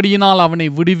இருக்கிறபடியினால் அவனை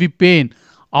விடுவிப்பேன்.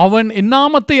 அவன் என்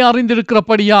நாமத்தை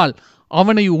அறிந்திருக்கிறபடியால்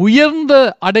அவனை உயர்ந்த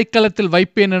அடைக்கலத்தில்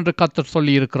வைப்பேன் என்று கர்த்தர்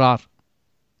சொல்லி இருக்கிறார்.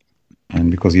 And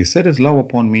because he set his love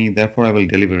upon me, therefore I will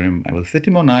deliver him. I will set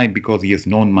him on high because he has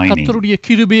known my name. கர்த்தருடைய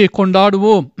கிருபையை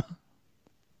கொண்டாடுவோம்.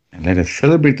 And let us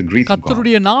celebrate the grace of God.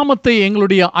 கர்த்தருடைய நாமத்தை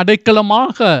எங்களுடைய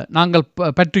அடைக்கலமாக நாங்கள்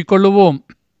பற்றிக் கொள்ளுவோம்.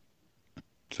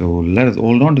 So let us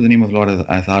hold on to the name of the Lord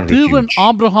as our தேவன் refuge.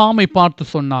 ஆபிரகாமை பார்த்து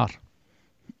சொன்னார்.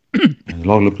 And the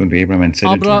Lord looked unto Abraham and said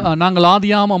unto him. நாங்கள்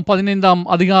ஆதியாகமம் 15ஆம்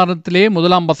அதிகாரத்திலே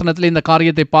 1ஆம் வசனத்திலே இந்த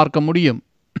காரியத்தை பார்க்க முடியும்.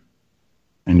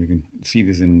 And we can see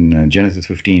this in Genesis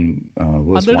 15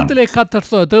 verse அந்த 1. இடத்திலே கர்த்தர்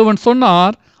தேவன்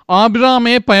சொன்னார்,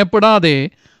 ஆபிரகாமே பயப்படாதே,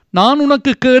 நான்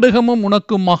உனக்கு கேடகமும்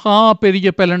உனக்கு மகா பெரிய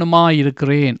பலனுமாய்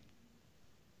இருக்கிறேன்.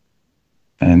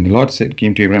 And the Lord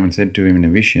came to Abraham and said to him in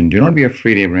a vision, "Do not be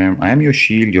afraid, Abraham. I am your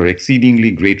shield, your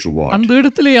exceedingly great reward." அந்த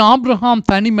இடத்திலே ஆபிரகாம்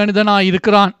தனி மனிதனாய்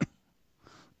இருக்கிறான்.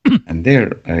 And there,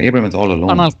 Abraham is all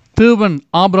alone. ஆனால் தேவன்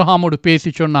ஆபிரகாமோடு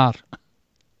பேசி சொன்னார்,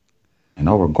 And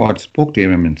our God spoke to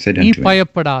Abraham and said நீ unto him,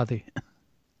 பயப்படாதே,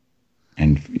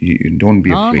 and you don't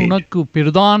be நான் afraid. உனக்கு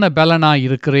பிரதான பலனாய்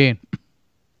இருக்கிறேன்.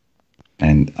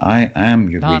 And I am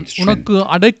your நான் great strength. உனக்கு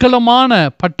அடைக்கலமான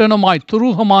பட்டணமாய்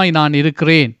துருகமாய் நான்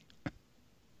இருக்கிறேன்.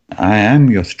 I am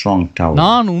your strong tower.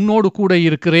 நான் உன்னோடு கூட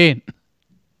இருக்கிறேன்.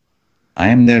 I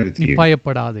am there with நீ you.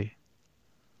 பயப்படாதே.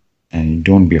 And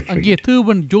don't be அங்கே afraid.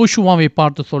 தேவன் ஜோஷுவாவை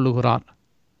பார்த்து சொல்லுகிறார்,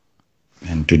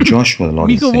 And to Joshua, the Lord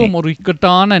is மிகவும் saying, ஒரு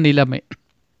இக்கட்டான நிலைமை.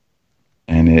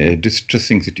 and a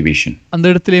distressing situation. அந்த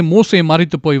இடத்திலே மோசே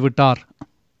மரித்து போய்விட்டார்.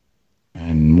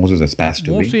 And Moses has passed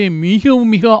away. மோசே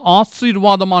மிகவும் மிக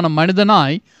ஆசீர்வாதமான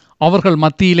மனிதனாய் அவர்கள்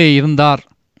மத்தியிலே இருந்தார்.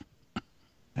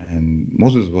 And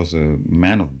Moses was a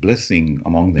man of blessing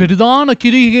among them. பெரிதான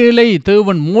கிரிகைகளை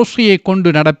தேவன் மோசேயை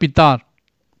கொண்டு நடப்பித்தார்.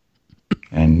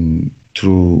 And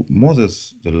through Moses,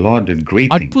 the Lord did great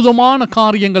things. அற்புதமான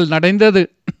காரியங்கள் நடந்தது.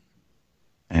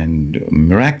 And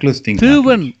miraculous things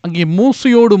தேவன் happened. அங்கே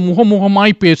மோசேயோடு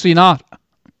முகமுகமாய் பேசினார்.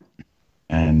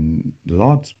 And the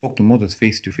Lord spoke to Moses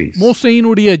face to face.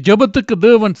 மோசேயினுடைய ஜெபத்துக்கு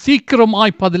தேவன்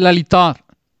சீக்கிரமாய் பதிலளித்தார்.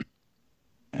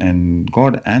 And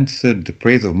God answered the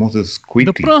praise of Moses இந்த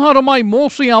quickly. பிரகாரமாய்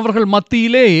மோசே அவர்கள்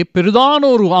மத்தியிலே பெரிதான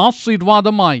ஒரு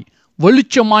ஆசீர்வாதமாய்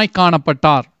வெளிச்சமாய்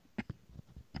காணப்பட்டார்.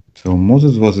 So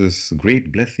Moses was this great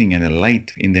blessing and a light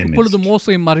in their இப்பொழுது midst.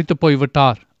 மோசே மரித்து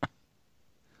போய்விட்டார்.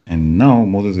 And now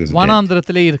Moses is dead.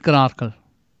 வனாந்திரத்திலே இருக்கிறார்கள்.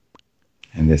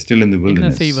 And they're still in the என்ன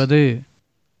wilderness. செய்வது?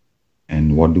 And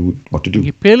what to do?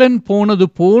 இங்கே பெலன் போனது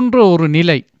போன்ற ஒரு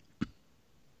நிலை.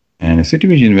 And a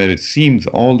situation where it seems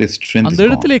all their strength is அந்த gone.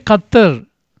 இடத்திலே கர்த்தர்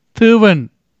தேவன்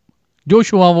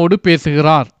ஜோஷுவாவோடு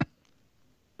பேசுகிறார்.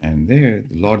 And there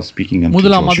the Lord is speaking unto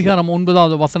முதலாம் Joshua. அதிகாரம்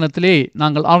 9வது வசனத்திலே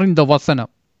நாங்கள் அறிந்த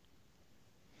வசனம்.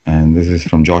 And this is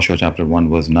from Joshua chapter 1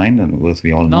 verse 9, and verse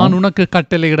we all நான் know. உனக்கு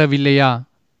கட்டளையிடவில்லையா,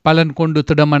 பலன் கொண்டு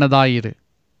திடமனதாயிரு,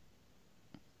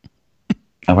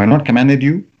 Have I not commanded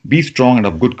you? Be strong and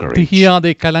of good courage.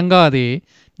 திகியாதே கலங்காதே,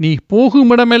 நீ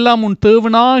போகுமிடமெல்லாம் உன்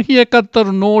தேவனாகிய கர்த்தர்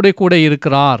உன்னோடே கூட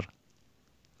இருக்கிறார்.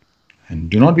 And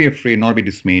do not be afraid, nor be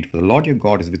dismayed, for the Lord your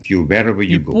God is with you wherever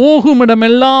நீ you go.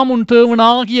 போகுமிடமெல்லாம் உன்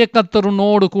தேவனாகிய கர்த்தர்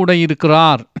உன்னோடு கூட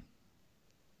இருக்கிறார்.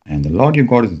 And the Lord your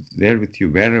God is there with you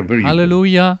wherever you go.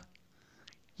 அல்லேலூயா.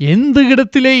 எந்த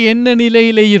இடத்திலே என்ன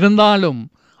நிலையிலே இருந்தாலும்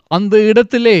அந்த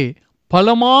இடத்திலே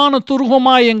பலமான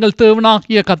துருகமாய் எங்கள்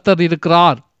தேவனாகிய கர்த்தர்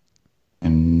இருக்கிறார்.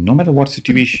 And no matter what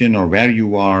situation or where you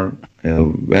are,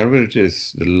 wherever it is,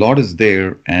 the Lord is there,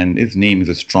 and His name is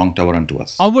a strong tower unto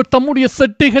us. அவர் தம்முடைய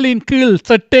செட்டைகளின் கீழ்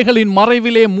செட்டைகளின்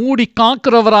மறைவிலே மூடி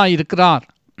காக்கிறவராய் இருக்கிறார்.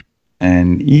 And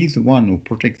He is the one who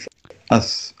protects us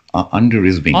under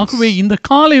His wings. ஆகவே இந்த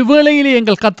காலை வேளையிலே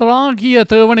எங்கள் கர்த்தராகிய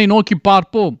தேவனை நோக்கி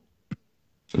பார்ப்போம்.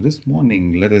 So this morning,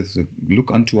 let us look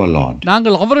unto our Lord.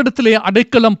 நாங்கள் அவரிடத்திலே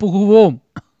அடைக்கலம் புகுவோம்.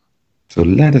 So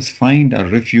let us find our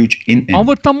refuge in Him.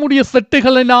 அவர் தம்முடைய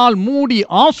செட்டைகளினால் மூடி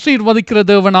ஆசீர்வதிக்கிற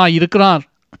தேவனாய் இருக்கிறார்.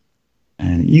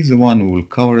 And He is the one who will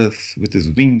cover us with His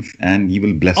wings, and He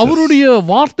will bless us. அவருடைய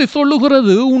வார்த்தை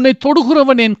சொல்லுகிறது, உன்னை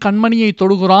தொடுகிறவன் என் கண்மணியை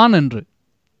தொடுகிறான் என்று.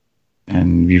 And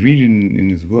we read in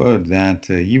His word that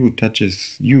He who touches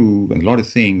you, and the Lord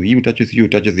is saying, He who touches you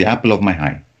touches the apple of my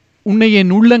eye. உன்னை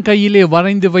என் உள்ளங்கையிலே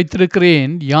வரைந்து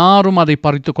வைத்திருக்கிறேன், யாரும் அதை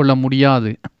பறித்து கொள்ள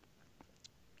முடியாது.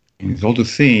 He's also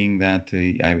saying that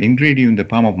I've engraved you in the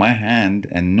palm of my hand,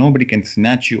 and nobody can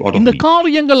snatch you out of இந்த me.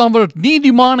 காரியங்கள் அவர்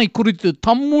நீதிமானை குறித்து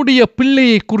தம்முடைய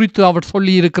பிள்ளையை குறித்து அவர்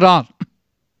சொல்லி இருக்கிறார்.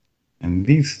 And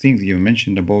these things you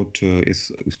mentioned about his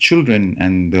children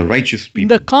and the righteous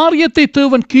இந்த people. காரியத்தை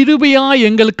தேவன் கிருபையாய்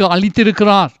எங்களுக்கு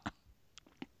அளித்திருக்கிறார்.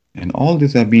 And all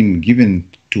this have been given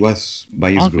to us by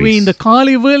His ஆகவே grace. இந்த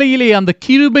காலை வேளையிலே அந்த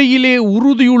கிருபையிலே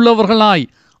உறுதியுள்ளவர்களாய்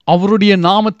அவருடைய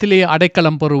நாமத்திலே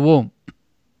அடைக்கலம் பெறுவோம்.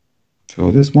 So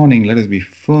this morning, let us be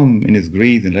firm in His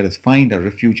grace, and let us find our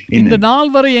refuge in இந்த Him.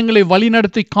 நாள் வரை எங்களை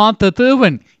வழிநடத்தி காத்த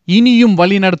தேவன் இனியும்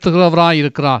வழிநடத்துகிறவராய்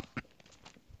இருக்கிறார்.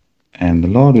 And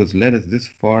the Lord has led us this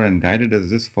far and guided us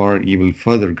this far. He will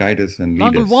further guide us and lead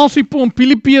நாங்கள் us. வாசிப்போம்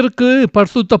பிலிப்பியருக்கு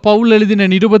பரிசுத்த பவுல் எழுதின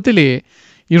நிருபத்திலே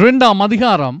 2ஆம்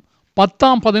அதிகாரம்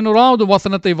 10ஆம் 11வது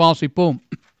வசனத்தை வாசிப்போம்.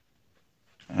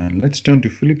 And let's turn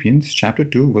to Philippians chapter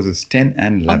 2 verses 10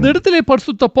 and அந்த 11. இடத்திலே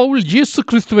பரிசுத்த பவுல் இயேசு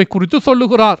கிறிஸ்துவை குறித்து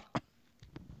சொல்லுகிறார்.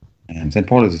 And St.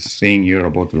 Paul is saying here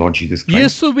about the Lord Jesus Christ.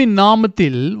 இயேசுவின்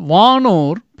நாமத்தில்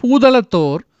வானோர்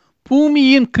பூதலத்தோர்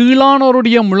பூமியின்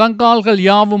கீழானோருடைய முழங்கால்கள்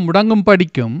யாவும் முடங்கும்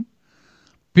படிக்கும்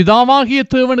பிதாவாகிய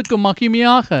தேவனுக்கு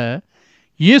மகிமையாக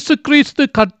இயேசு கிறிஸ்து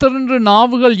கர்த்தர் என்று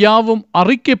நாவுகள் யாவும்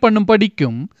அறிக்கை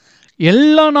பண்ணும்படிக்கும்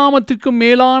எல்லா நாமத்திற்கும்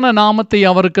மேலான நாமத்தை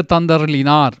அவருக்கு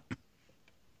தந்தருளினார்.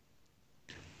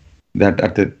 That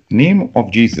at the name of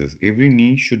Jesus every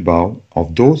knee should bow, of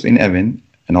those in heaven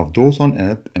and of those on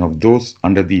earth and of those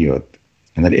under the earth,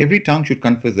 and that every tongue should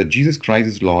confess that Jesus Christ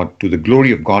is Lord, to the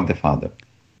glory of God the Father.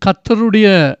 கர்த்தருடைய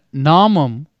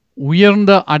நாமம்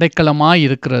உயர்ந்த அடைக்கலமாய்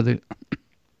இருக்கிறது.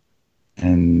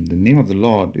 And the name of the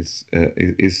Lord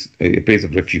is a place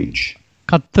of refuge.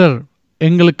 கர்த்தர்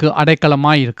எங்களுக்கு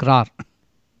அடைக்கலமாய் இருக்கிறார்.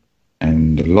 And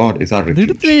the Lord is our refuge.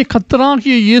 இடத்திலே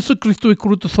கர்த்தராகிய இயேசு கிறிஸ்துவை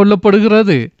குறித்து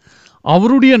சொல்லப்படுகிறது,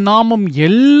 அவருடைய நாமம்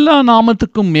எல்லா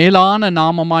நாமத்துக்கும் மேலான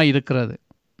நாமமாய் இருக்கிறது.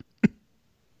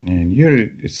 And here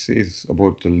it says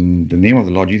about the name of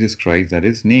the Lord Jesus Christ, that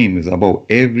his name is above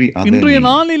every other இன்றைய name.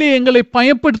 நாளிலே எங்களை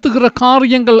பயப்படுத்துகிற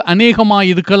காரியங்கள்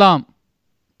அநேகமாய் இருக்கலாம்.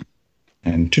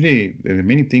 And today there are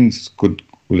many things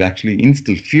will actually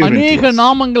instill fear அநேக into us.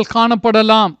 நாமங்கள்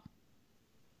காணப்படலாம்.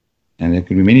 And there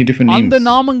could be many different அந்த names.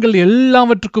 நாமங்கள்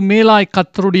எல்லாவற்றுக்கும் மேலாய்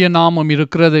கர்த்தருடைய நாமம்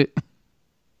இருக்கிறது.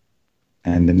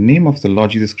 And the name of the Lord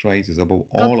Jesus Christ is above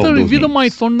all of கர்த்தர் those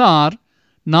விதமாய் names. சொன்னார்,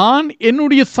 நான்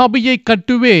என்னுடைய சபையை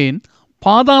கட்டுவேன்,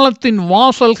 பாதாளத்தின்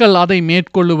வாசல்கள் அதை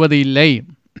மேற்கொள்ளுவது இல்லை.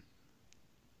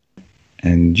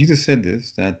 And Jesus said this,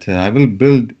 that I will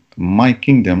build my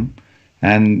kingdom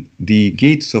and the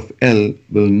gates of hell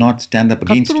will not stand up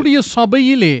against it. கர்த்தருடைய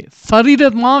சபையிலே,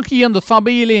 சரீரமாகிய அந்த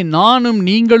சபையிலே நானும்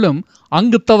நீங்களும்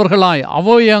அங்குத்தவர்களாய்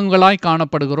அவயவங்களாய்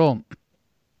காணப்படுகிறோம்.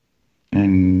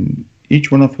 And each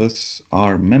one of us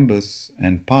are members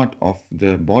and part of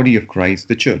the body of Christ,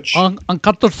 the church.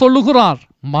 கர்த்தர் சொல்லுகிறார்,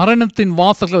 மரணத்தின்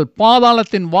வாசல்கள்,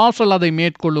 பாதாளத்தின் வாசல் அதை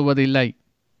மேற்கொள்ளுவதில்லை.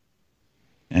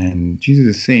 And Jesus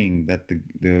is saying that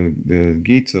the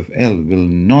gates of hell will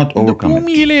not இந்த overcome it.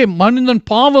 பூமியிலே மனிதன்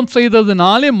பாவம்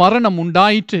செய்ததினாலே மரணம்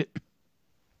உண்டாயிற்று.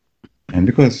 And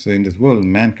because in this world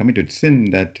man committed sin,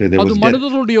 that there அது was death.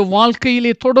 மனிதனுடைய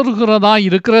வாழ்க்கையிலே தொடர்கிறதா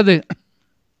இருக்கிறது.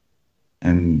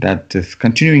 And that is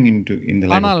continuing in the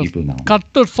life ஆனால் of people now.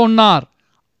 கர்த்தர் சொன்னார்,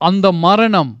 அந்த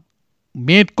மரணம்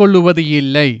மேற்கொள்ளுவது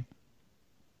இல்லை.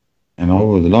 And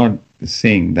although the Lord is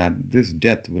saying that this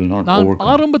death will not நான் overcome.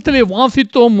 ஆரம்பத்திலே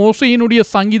வாசித்தோம் மோசேயினுடைய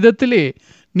சங்கீதத்திலே,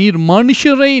 நீர்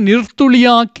மனுஷரை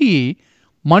நிர்த்துளியாக்கி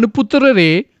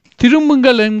மனுபுத்திரரே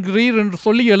திரும்புங்கள் என்கிறீர் என்று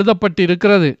சொல்லி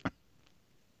எழுதப்பட்டிருக்கிறது.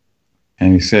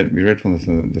 And we read from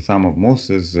the Psalm of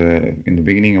Moses in the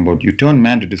beginning about, you turn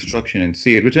man to destruction and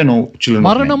say, return, O children of men.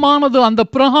 மரணமானது அந்த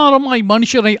பிரகாரமாய்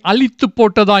மனுஷரை அழித்து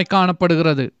போட்டதாய்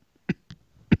காணப்படுகிறது.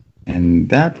 And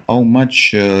that how much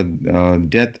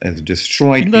death has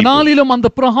destroyed இந்த people. நாளிலும் அந்த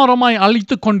பிரகாரமாய்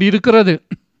அழித்து கொண்டிருக்கிறது.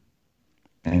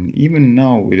 And even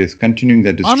now it is continuing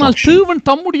that ஆனால் destruction. தேவன்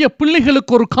தம்முடைய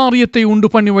பிள்ளைகளுக்கு ஒரு காரியத்தை உண்டு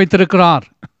பண்ணி வைத்திருக்கிறார்.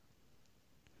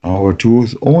 To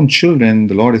his own children,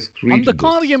 the Lord has created அந்த this.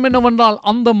 காரியம் என்னவென்றால்,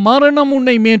 அந்த மரணம்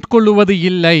உன்னை மேற்கொள்ளுவது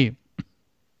இல்லை.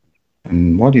 And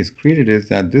what he has created is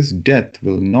that this death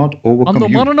will not அந்த overcome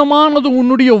you. மரணமானது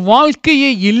உன்னுடைய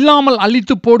வாழ்க்கையை இல்லாமல்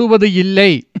அழித்து போடுவது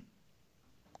இல்லை.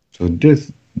 So this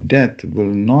death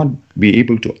will not be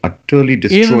able to utterly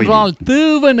destroy ஏனென்றால் you.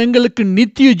 தேவன் எங்களுக்கு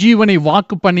நித்திய ஜீவனை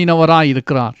வாக்கு பண்ணினவராய்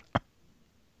இருக்கிறார்.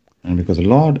 And because the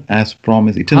Lord has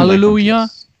promised eternal life unto Hallelujah.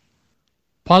 us.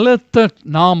 பலத்த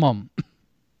நாமம்,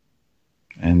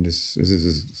 And this is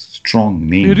a strong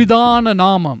name. பெரிதான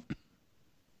நாமம்,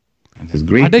 And this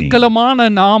great name. அடைக்கலமான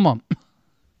நாமம்,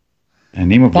 A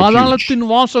name of refuge. பாதாளத்தின்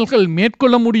வாசல்கள்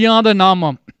மேற்கொள்ள முடியாத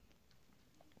நாமம்.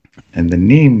 And the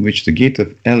name which the gates of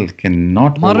hell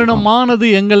cannot overcome. மரணமானது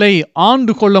எங்களை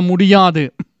ஆண்டு கொள்ள முடியாது.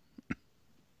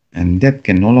 And death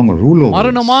can no longer rule over us.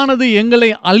 மரணமானது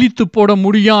எங்களை அழித்து போட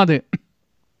முடியாது.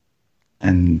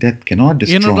 And death cannot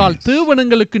destroy ஏனென்றால் us. தேவன்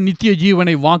எங்களுக்கு நித்திய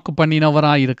ஜீவனை வாக்கு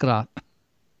பண்ணினவராய் இருக்கிறார்.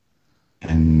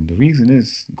 And the reason is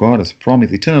God has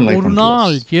promised eternal life ஒரு unto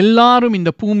நாள் us. எல்லாரும்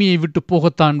இந்த பூமியை விட்டு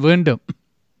போகத்தான் வேண்டும்.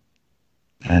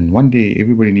 And one day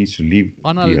everybody needs to leave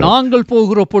ஆனால் the earth. நாங்கள்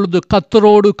போகிற பொழுது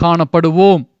கர்த்தரோடு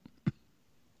காணப்படுவோம்.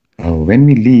 When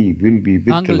we leave, we'll be with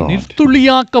the நாங்கள் Lord.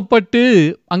 நிர்த்துளியாக்கப்பட்டு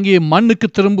அங்கே மண்ணுக்கு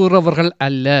திரும்புகிறவர்கள்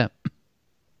அல்ல.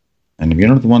 And we are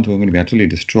not the ones who are going to be utterly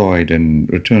destroyed and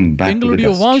return back to the எங்களுடைய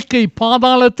dust. வாழ்க்கை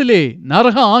பாதாளத்திலே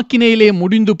நரக ஆக்கினையிலே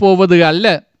முடிந்து போவது அல்ல.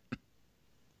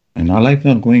 And our life is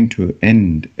not going to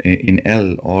end in hell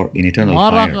or in eternal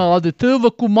மாறாக fire. அது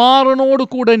தேவகுமாரனோடு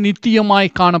கூட நித்தியமாய்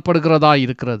காணப்படுகிறதா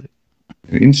இருக்கிறது.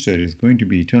 Instead, it's going to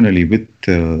be eternally with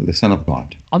the Son of God.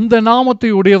 அந்த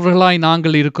நாமத்தை உடையவர்களாய்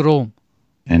நாங்கள் இருக்கிறோம்.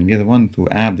 And we are the ones who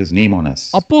have this name on us.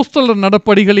 அப்போஸ்தலர்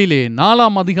நடபடிகளிலே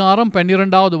 4ஆம் அதிகாரம்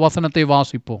 12வது வசனத்தை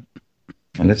வாசிப்போம்.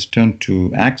 And let's turn to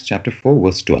Acts chapter 4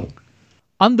 verse 12.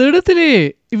 அந்த இடத்திலே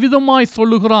இவ்விதமாய்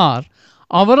சொல்லுகிறார்,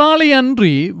 அவராலே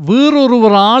அன்றி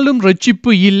வேறொருவராலும்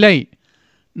ரட்சிப்பு இல்லை.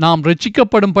 நாம்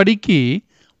ரட்சிக்கப்படும்படிக்கு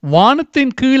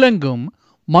வானத்தின் கீழெங்கும்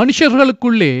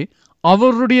மனுஷர்களுக்குள்ளே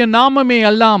அவருடைய நாமமே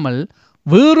அல்லாமல்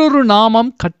வேறொரு நாமம்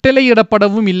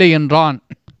கட்டளையிடப்படவும் இல்லை என்றான்.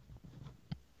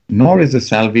 Nor is there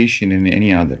salvation in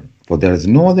any other, for there is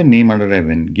no other name under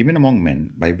heaven given among men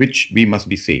by which we must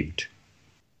be saved.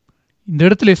 இந்த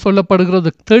இடத்திலே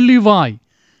சொல்லப்படுகிறது தெளிவாய்,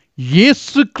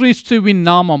 இயேசு கிறிஸ்துவின்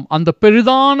நாமம், அந்த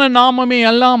பெரிதான நாமமே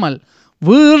அல்லாமல்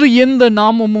வேறு எந்த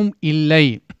நாமமும் இல்லை.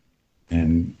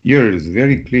 And here it is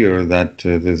very clear that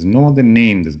there's no other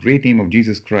name, this great name of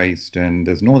Jesus Christ, and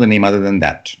there's no other name other than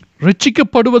that.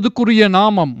 ரட்சிக்கப்படுவதற்குரிய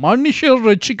நாமம், மனுஷர்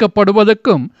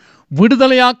ரட்சிக்கப்படுவதற்கும்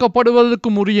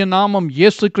விடுதலையாக்கப்படுவதற்கும் உரிய நாமம்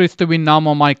இயேசு கிறிஸ்துவின்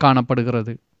நாமமாய்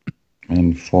காணப்படுகிறது. And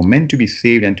for men to be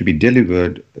saved and to be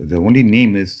delivered, the only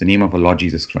name is the name of our Lord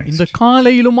Jesus Christ. இந்த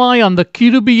காலையிலுமாய் அந்த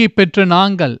கிருபையை பெற்ற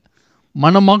நாங்கள்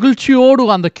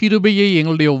மனமகிழ்ச்சியோடு அந்த கிருபையை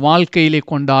எங்களுடைய வாழ்க்கையிலே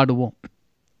கொண்டாடுவோம்.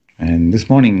 And this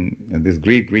morning, this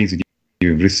great grace that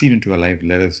you've received into our life,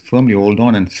 let us firmly hold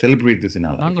on and celebrate this in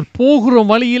our life. நாங்கள் போகிற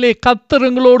வழியிலே கர்த்தர்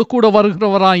எங்களோடு கூட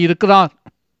வருகிறவராய் இருக்கிறார்.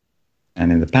 And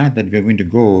in the path that we are going to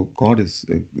go, God is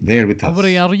there with us.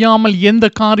 அவரை அறியாமல் எந்த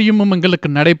காரியமும் எங்களுக்கு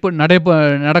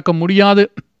நடக்க முடியாது.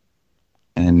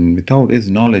 And without His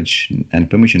knowledge and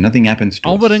permission, nothing happens to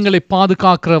our us. எங்களை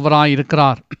பாதுகாக்கிறவராய்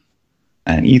இருக்கிறார்.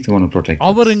 And He's the one who protects us.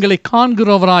 அவர் எங்களை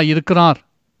காண்கிறவராய் இருக்கிறார்.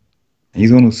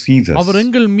 He's the one who sees us. அவர்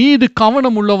எங்கள் மீது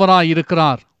கவனம் உள்ளவராய்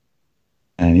இருக்கிறார்.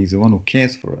 And He's the one who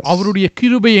cares for us. அவருடைய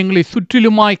கிருபை எங்களை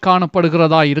சுற்றிலுமாய்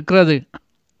காணப்படுகிறதா இருக்கிறது.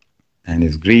 And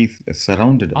His grace has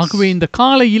surrounded us. ஆகவே இந்த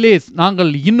காலையிலே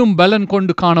நாங்கள் இன்னும் பலன்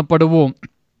கொண்டு காணப்படுவோம்.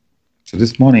 So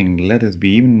this morning, let us be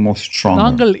even more stronger.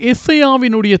 நாங்கள்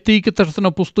எசேயாவினுடைய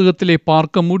தீர்க்கதரிசன புஸ்தகத்திலே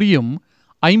பார்க்க முடியும்.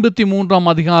 53ஆம்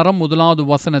அதிகாரம் 1வது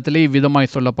வசனத்திலே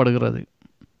விதமாய் சொல்லப்படுகிறது.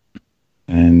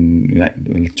 And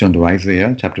let's turn to Isaiah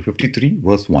chapter 53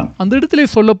 verse 1. அந்த இடத்திலே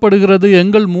சொல்லப்படுகிறது,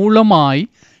 எங்கள் மூலமாய்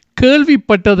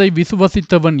கேள்விப்பட்டதை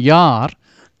விசுவசித்தவன் யார்?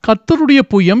 கர்த்தருடைய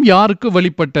புயம் யாருக்கு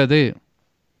வெளிப்பட்டது?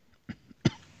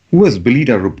 Who has believed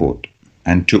our report,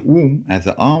 and to whom has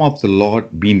the arm of the Lord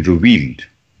been revealed?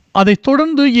 அதை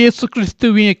தொடர்ந்து இயேசு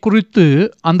கிறிஸ்துவை குறித்து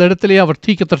அந்த இடத்திலே அவர்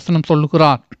தீர்க்கதரிசனம்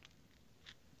சொல்லுகிறார்.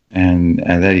 And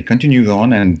then he continues on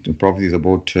and prophecies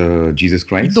about Jesus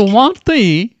Christ. இந்த வார்த்தை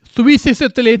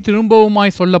சுவிசேஷத்திலே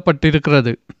திரும்பவுமாய்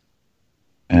சொல்லப்பட்டிருக்கிறது.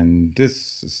 And this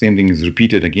same thing is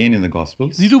repeated again in the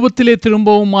Gospels. நிருபத்திலே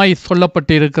திரும்பவுமாய்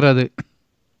சொல்லப்பட்டிருக்கிறது.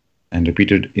 And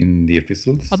repeated in the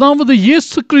epistles. அதாவது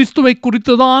இயேசு கிறிஸ்துவை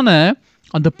குறித்ததான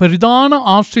அந்த பெரிதான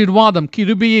ஆசீர்வாதம்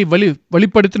கிருபையை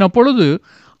வெளிப்படுத்தின பொழுது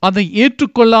அதை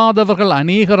ஏற்றுக்கொள்ளாதவர்கள்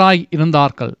அநேகராய்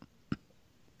இருந்தார்கள்.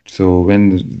 So when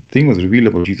the thing was revealed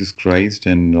about Jesus Christ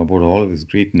and about all of His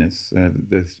greatness,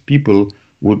 there's people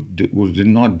who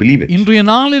did not believe it. இன்றைய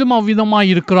நாளிலும்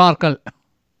அவ்விதமாய் இருக்கிறார்கள்.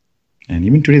 And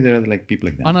even today there are like people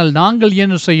like that. ஆனால் நாங்கள்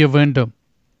என்ன செய்ய வேண்டும்?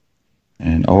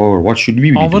 And what should we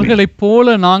be doing? அவர்களைப்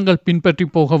போல நாங்கள் பின்பற்றி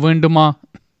போக வேண்டுமா?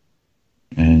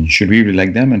 And should we be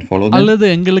like them and follow them? அல்லது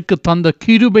எங்களுக்கு தந்த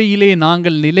கிருபையிலே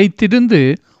நாங்கள் நிலைத்திருந்து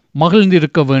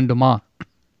மகிழ்ந்திருக்க வேண்டுமா?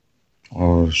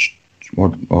 Or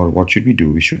what should we do?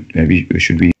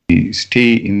 Should we stay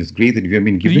in this grace that we have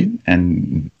been given and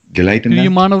delight in that?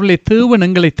 பிரியமானவர்களே, தேவன்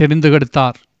எங்களை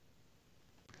தெரிந்தெடுத்தார்.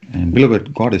 And beloved,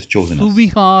 God has chosen us.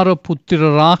 சுவிகார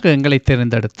புத்திரராக எங்களை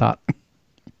தெரிந்தெடுத்தார்.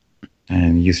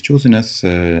 And He has chosen us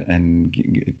and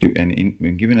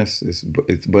given us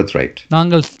His birthright.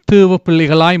 நாங்கள் தேவ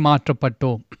பிள்ளைகளாய்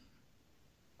மாற்றப்பட்டோம்.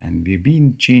 And we've been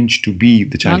changed to be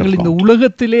the child of நாங்கள் இந்த God.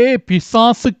 உலகத்திலே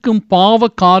பிசாசுக்கும் பாவ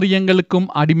காரியங்களுக்கும்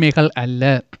அடிமைகள் அல்ல.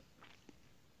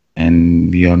 And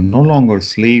we are no longer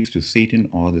slaves to Satan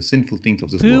or the sinful things of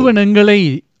this world. தேவன் எங்களை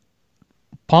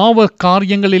பாவ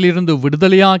காரியங்களிலிருந்து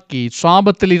விடுதலையாக்கி,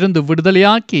 சாபத்திலிருந்து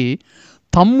விடுதலையாக்கி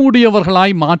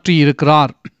தம்முடையவர்களாய் மாற்றி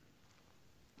இருக்கிறார்.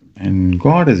 And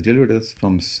God has delivered us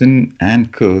from sin and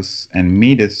curse and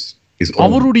made us His own.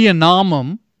 அவருடைய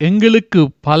நாமம் எங்களுக்கு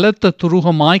பலத்த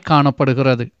துருகமாய்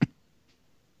காணப்படுகிறது.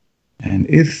 And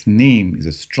His name is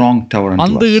a strong tower unto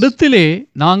அந்த us. இடத்திலே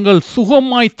நாங்கள்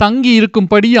சுகமாய் தங்கி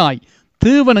இருக்கும்படியாய்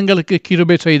தேவன் எங்களுக்கு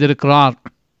கிருபை செய்திருக்கிறார்.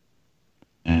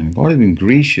 And God has been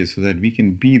gracious so that we can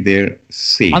be there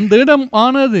safe. அந்த இடம்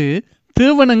ஆனது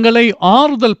தேவன் எங்களை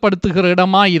ஆறுதல் படுத்துகிற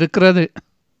இடமாய் இருக்கிறது.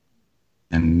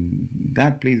 And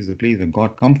that place is a place where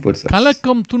God comforts us.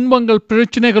 கலக்கம், துன்பங்கள்,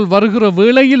 பிரச்சனைகள் வருகிற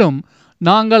வேளையிலும்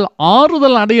நாங்கள்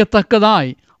ஆறுதல்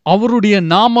அடையத்தக்கதாய் அவருடைய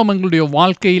நாமம் எங்களுடைய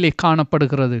வாழ்க்கையிலே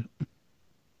காணப்படுகிறது.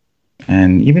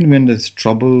 And even when there's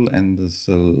trouble and there's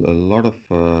a lot of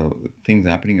things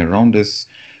happening around us,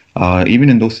 even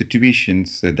in those situations,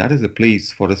 that is a place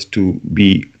for us to be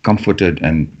comforted.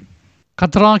 And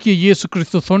கர்த்தராகிய இயேசு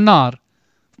கிறிஸ்து சொன்னார்,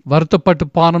 வருத்தப்பட்டு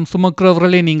பாரம்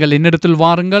சுமக்கிறவர்களே, நீங்கள் என்னிடத்தில்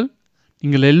வாருங்கள்,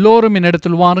 நீங்கள் எல்லோரும்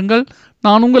என்னிடத்தில் வாருங்கள்,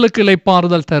 நான் உங்களுக்கு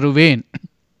இளைப்பாறுதல் தருவேன்.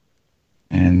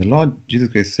 And the Lord Jesus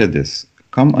Christ said this,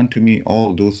 "Come unto me all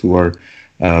those who are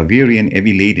weary and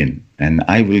heavy laden, and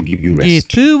I will give you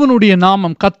rest." தேவனுடைய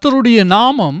நாமம், கர்த்தருடைய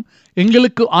நாமம்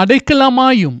எங்களுக்கு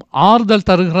அடைக்கலமாயும் ஆறுதல்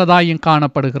தருகிறதாயும்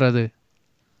காணப்படுகிறது.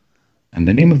 And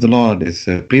the name of the Lord is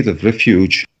a place of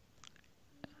refuge,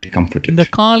 comforted. இந்த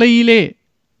காலையிலே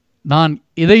நான்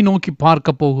இதை நோக்கி பார்க்க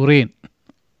போகிறேன்.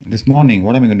 This morning,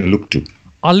 what am I going to look to?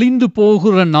 அழிந்து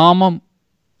போகிற நாமம்,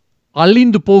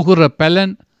 அழிந்து போகிற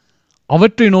பலன்,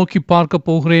 அவற்றை நோக்கி பார்க்க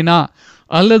போகிறேனா,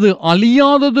 அல்லது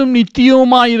அழியாததும்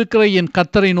நித்தியமாயிருக்கிற என்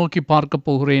கர்த்தரை நோக்கி பார்க்க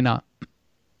போகிறேனா?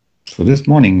 So this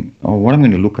morning, what am I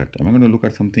going to look at? Am I going to look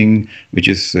at something which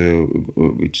is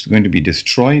going to be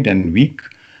destroyed and weak,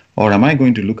 or am I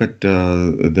going to look at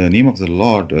the name of the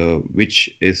Lord, which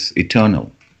is eternal?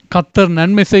 கர்த்தர்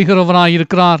நன்மை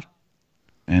செய்கிறவராயிருக்கிறார்.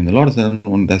 And the Lord is the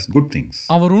one that does good things.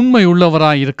 அவர் உண்மை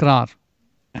உள்ளவராயிருக்கிறார்.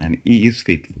 And He is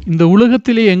faithful. இந்த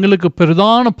உலகத்திலே எங்களுக்கு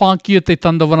பிரதான பாக்கியத்தை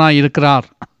தந்தவராயிருக்கிறார்.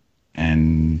 And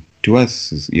to us,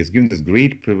 He has given this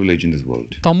great privilege in this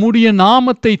world. தம்முடைய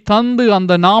நாமத்தை தந்து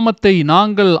அந்த நாமத்தை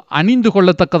நாங்கள் அணிந்து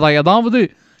கொள்ளத்தக்கதாய், அதாவது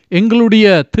எங்களுடைய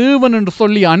தேவன் என்று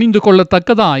சொல்லி அணிந்து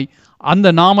கொள்ளத்தக்கதாய் அந்த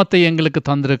நாமத்தை எங்களுக்கு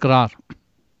தந்திருக்கிறார்.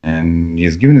 And He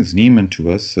has given His name unto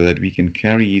us so that we can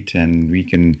carry it and we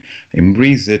can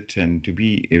embrace it and to be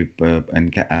and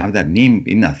have that name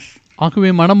in us. ஆகவே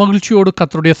மனமகிழ்ச்சியோடு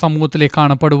கர்த்தருடைய சமூகத்திலே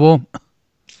காணப்படுவோம்.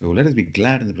 So let us be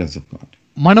glad in the presence of God.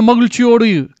 மனமகிழ்ச்சியோடு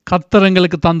கர்த்தர்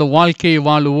எங்களுக்கு தந்த வாழ்க்கையை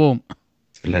வாழுவோம்.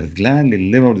 So let us gladly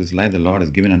live out this life the Lord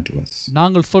has given unto us.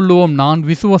 நாங்கள் சொல்லுவோம், நான்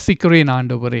விசுவசிக்கிறேன்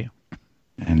ஆண்டவரே.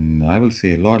 And I will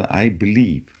say, Lord, I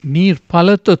believe. நீர்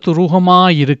பலத்த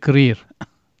துருகமாயிருக்கிறீர்.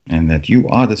 And that you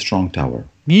are the strong tower.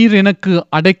 நீர் எனக்கு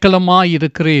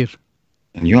அடைக்கலமாயிருக்கிறீர்.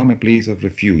 And you are my place of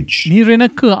refuge. நீர்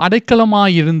எனக்கு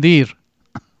அடைக்கலமாயிருந்தீர்.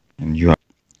 And you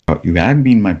have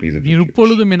been my place of நீர் refuge.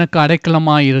 இப்பொழுதும் எனக்கு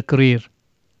அடைக்கலமாயிருக்கிறீர்.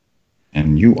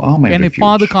 And you are my என்னை refuge.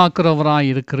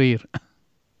 பாதுகாக்கிறவராயிருக்கிறீர்.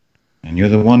 And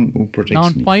you're the one who protects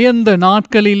நான் me. பயந்த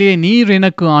நாட்களிலே நீர்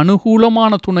எனக்கு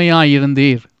அனுகூலமான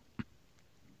துணையாயிருந்தீர்.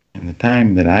 In the time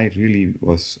that I really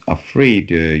was afraid,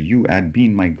 you had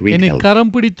been my great என்னை help.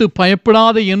 கரம் பிடித்து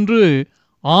பயப்படாதே என்று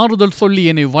ஆறுதல் சொல்லி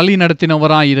என்னை வழி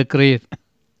நடத்தினவராயிருக்கிறீர்.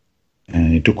 And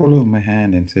you took hold of my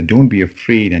hand and said, "Don't be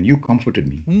afraid," and you comforted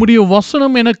me. உம்முடைய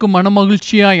வசனம் எனக்கு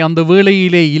மனமகிழ்ச்சியாய் அந்த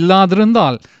வேளையிலே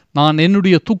இல்லாதிருந்தால் நான்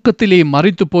என்னுடைய துக்கத்திலே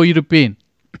மரித்து போயிருப்பேன்.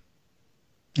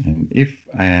 And if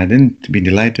I hadn't been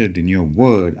delighted in your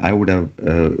word, I would have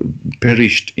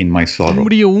perished in my sorrow.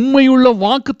 உம்முடைய உண்மையுள்ள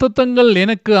வாக்குத்தத்தங்கள்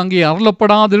எனக்கு அங்கே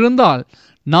அருளப்படாதிருந்தால்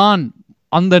நான்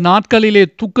அந்த நாட்களிலே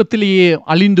துக்கத்திலேயே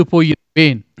அழிந்து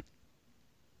போயிருப்பேன்.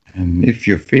 And if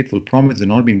your faithful promise had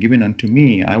not been given unto me,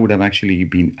 I would have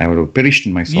perished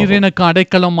in my நீர் sorrow. எனக்கு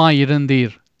அடைக்கலமாய்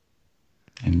இருந்தீர்.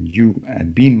 And you had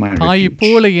been my தாயை refuge.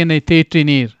 போல என்னை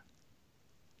தேற்றினீர்.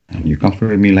 And you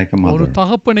comforted me like a ஒரு mother.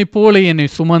 தகப்பனை போல என்னை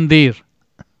சுமந்தீர்.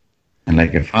 And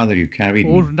like a father, you carried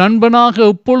ஒரு me. நண்பனாக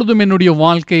எப்பொழுதும் என்னுடைய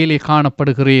வாழ்க்கையிலே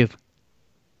காணப்படுகிறீர்.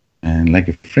 And like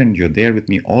a friend, you're there with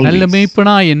me நல்ல always.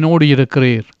 மேய்ப்பனாய் என்னோடு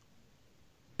இருக்கிறீர்.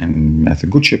 And as a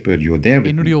good shepherd, you're there with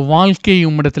என்னுடைய me. வாழ்க்கையை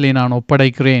உம்மிடத்திலே நான்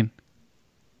ஒப்படைக்கிறேன்.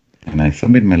 And I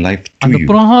submit my life to அந்த you.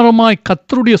 பிரகாரமாய்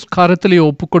கர்த்தருடைய கரத்திலே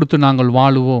ஒப்புக் கொடுத்து நாங்கள்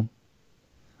வாழுவோம்.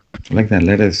 So like that,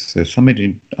 let us submit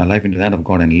our life into that of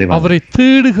God and live out. அவரை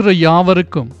தேடுகிற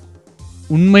யாவருக்கும்,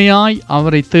 உண்மையாய்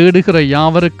அவரை தேடுகிற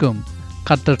யாவருக்கும்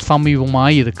கர்த்தர்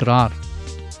சமீபமாய் இருக்கிறார்.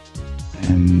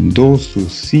 And those who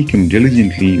seek Him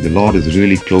diligently, the Lord is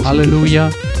really close to them. ஹல்லேலூயா.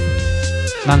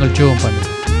 நாங்கள் ஜெபம் பண்ணுவோம்.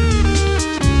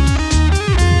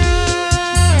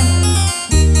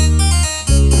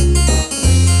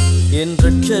 என்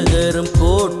இரட்சகரும்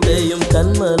கோட்டையும்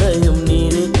கன்மலையும்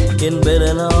நீரே, என்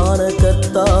பலனான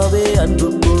கர்த்தாவே அன்பு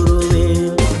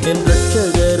கூறுவேன். என்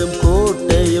இரட்சகரும்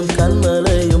கோட்டையும்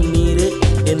கன்மலையும் நீரே,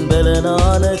 என்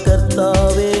பலனான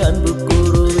கர்த்தாவே அன்பு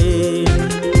கூறுவேன்.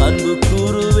 அன்பு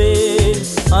கூறுவேன்,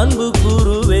 அன்பு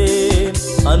கூறுவேன்,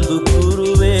 அன்பு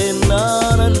கூறுவேன்,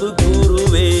 நான் அன்பு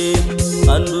கூறுவேன்.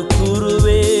 அன்பு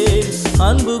கூறுவேன்,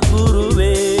 அன்பு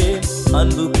கூறுவேன்,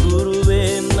 அன்பு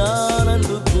கூறுவேன், நான்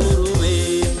அன்பு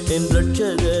கூறுவேன். என்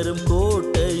இரட்சகரும்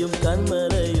கோட்டையும்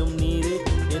கன்மலையும் நீரே,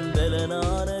 என்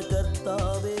பலனான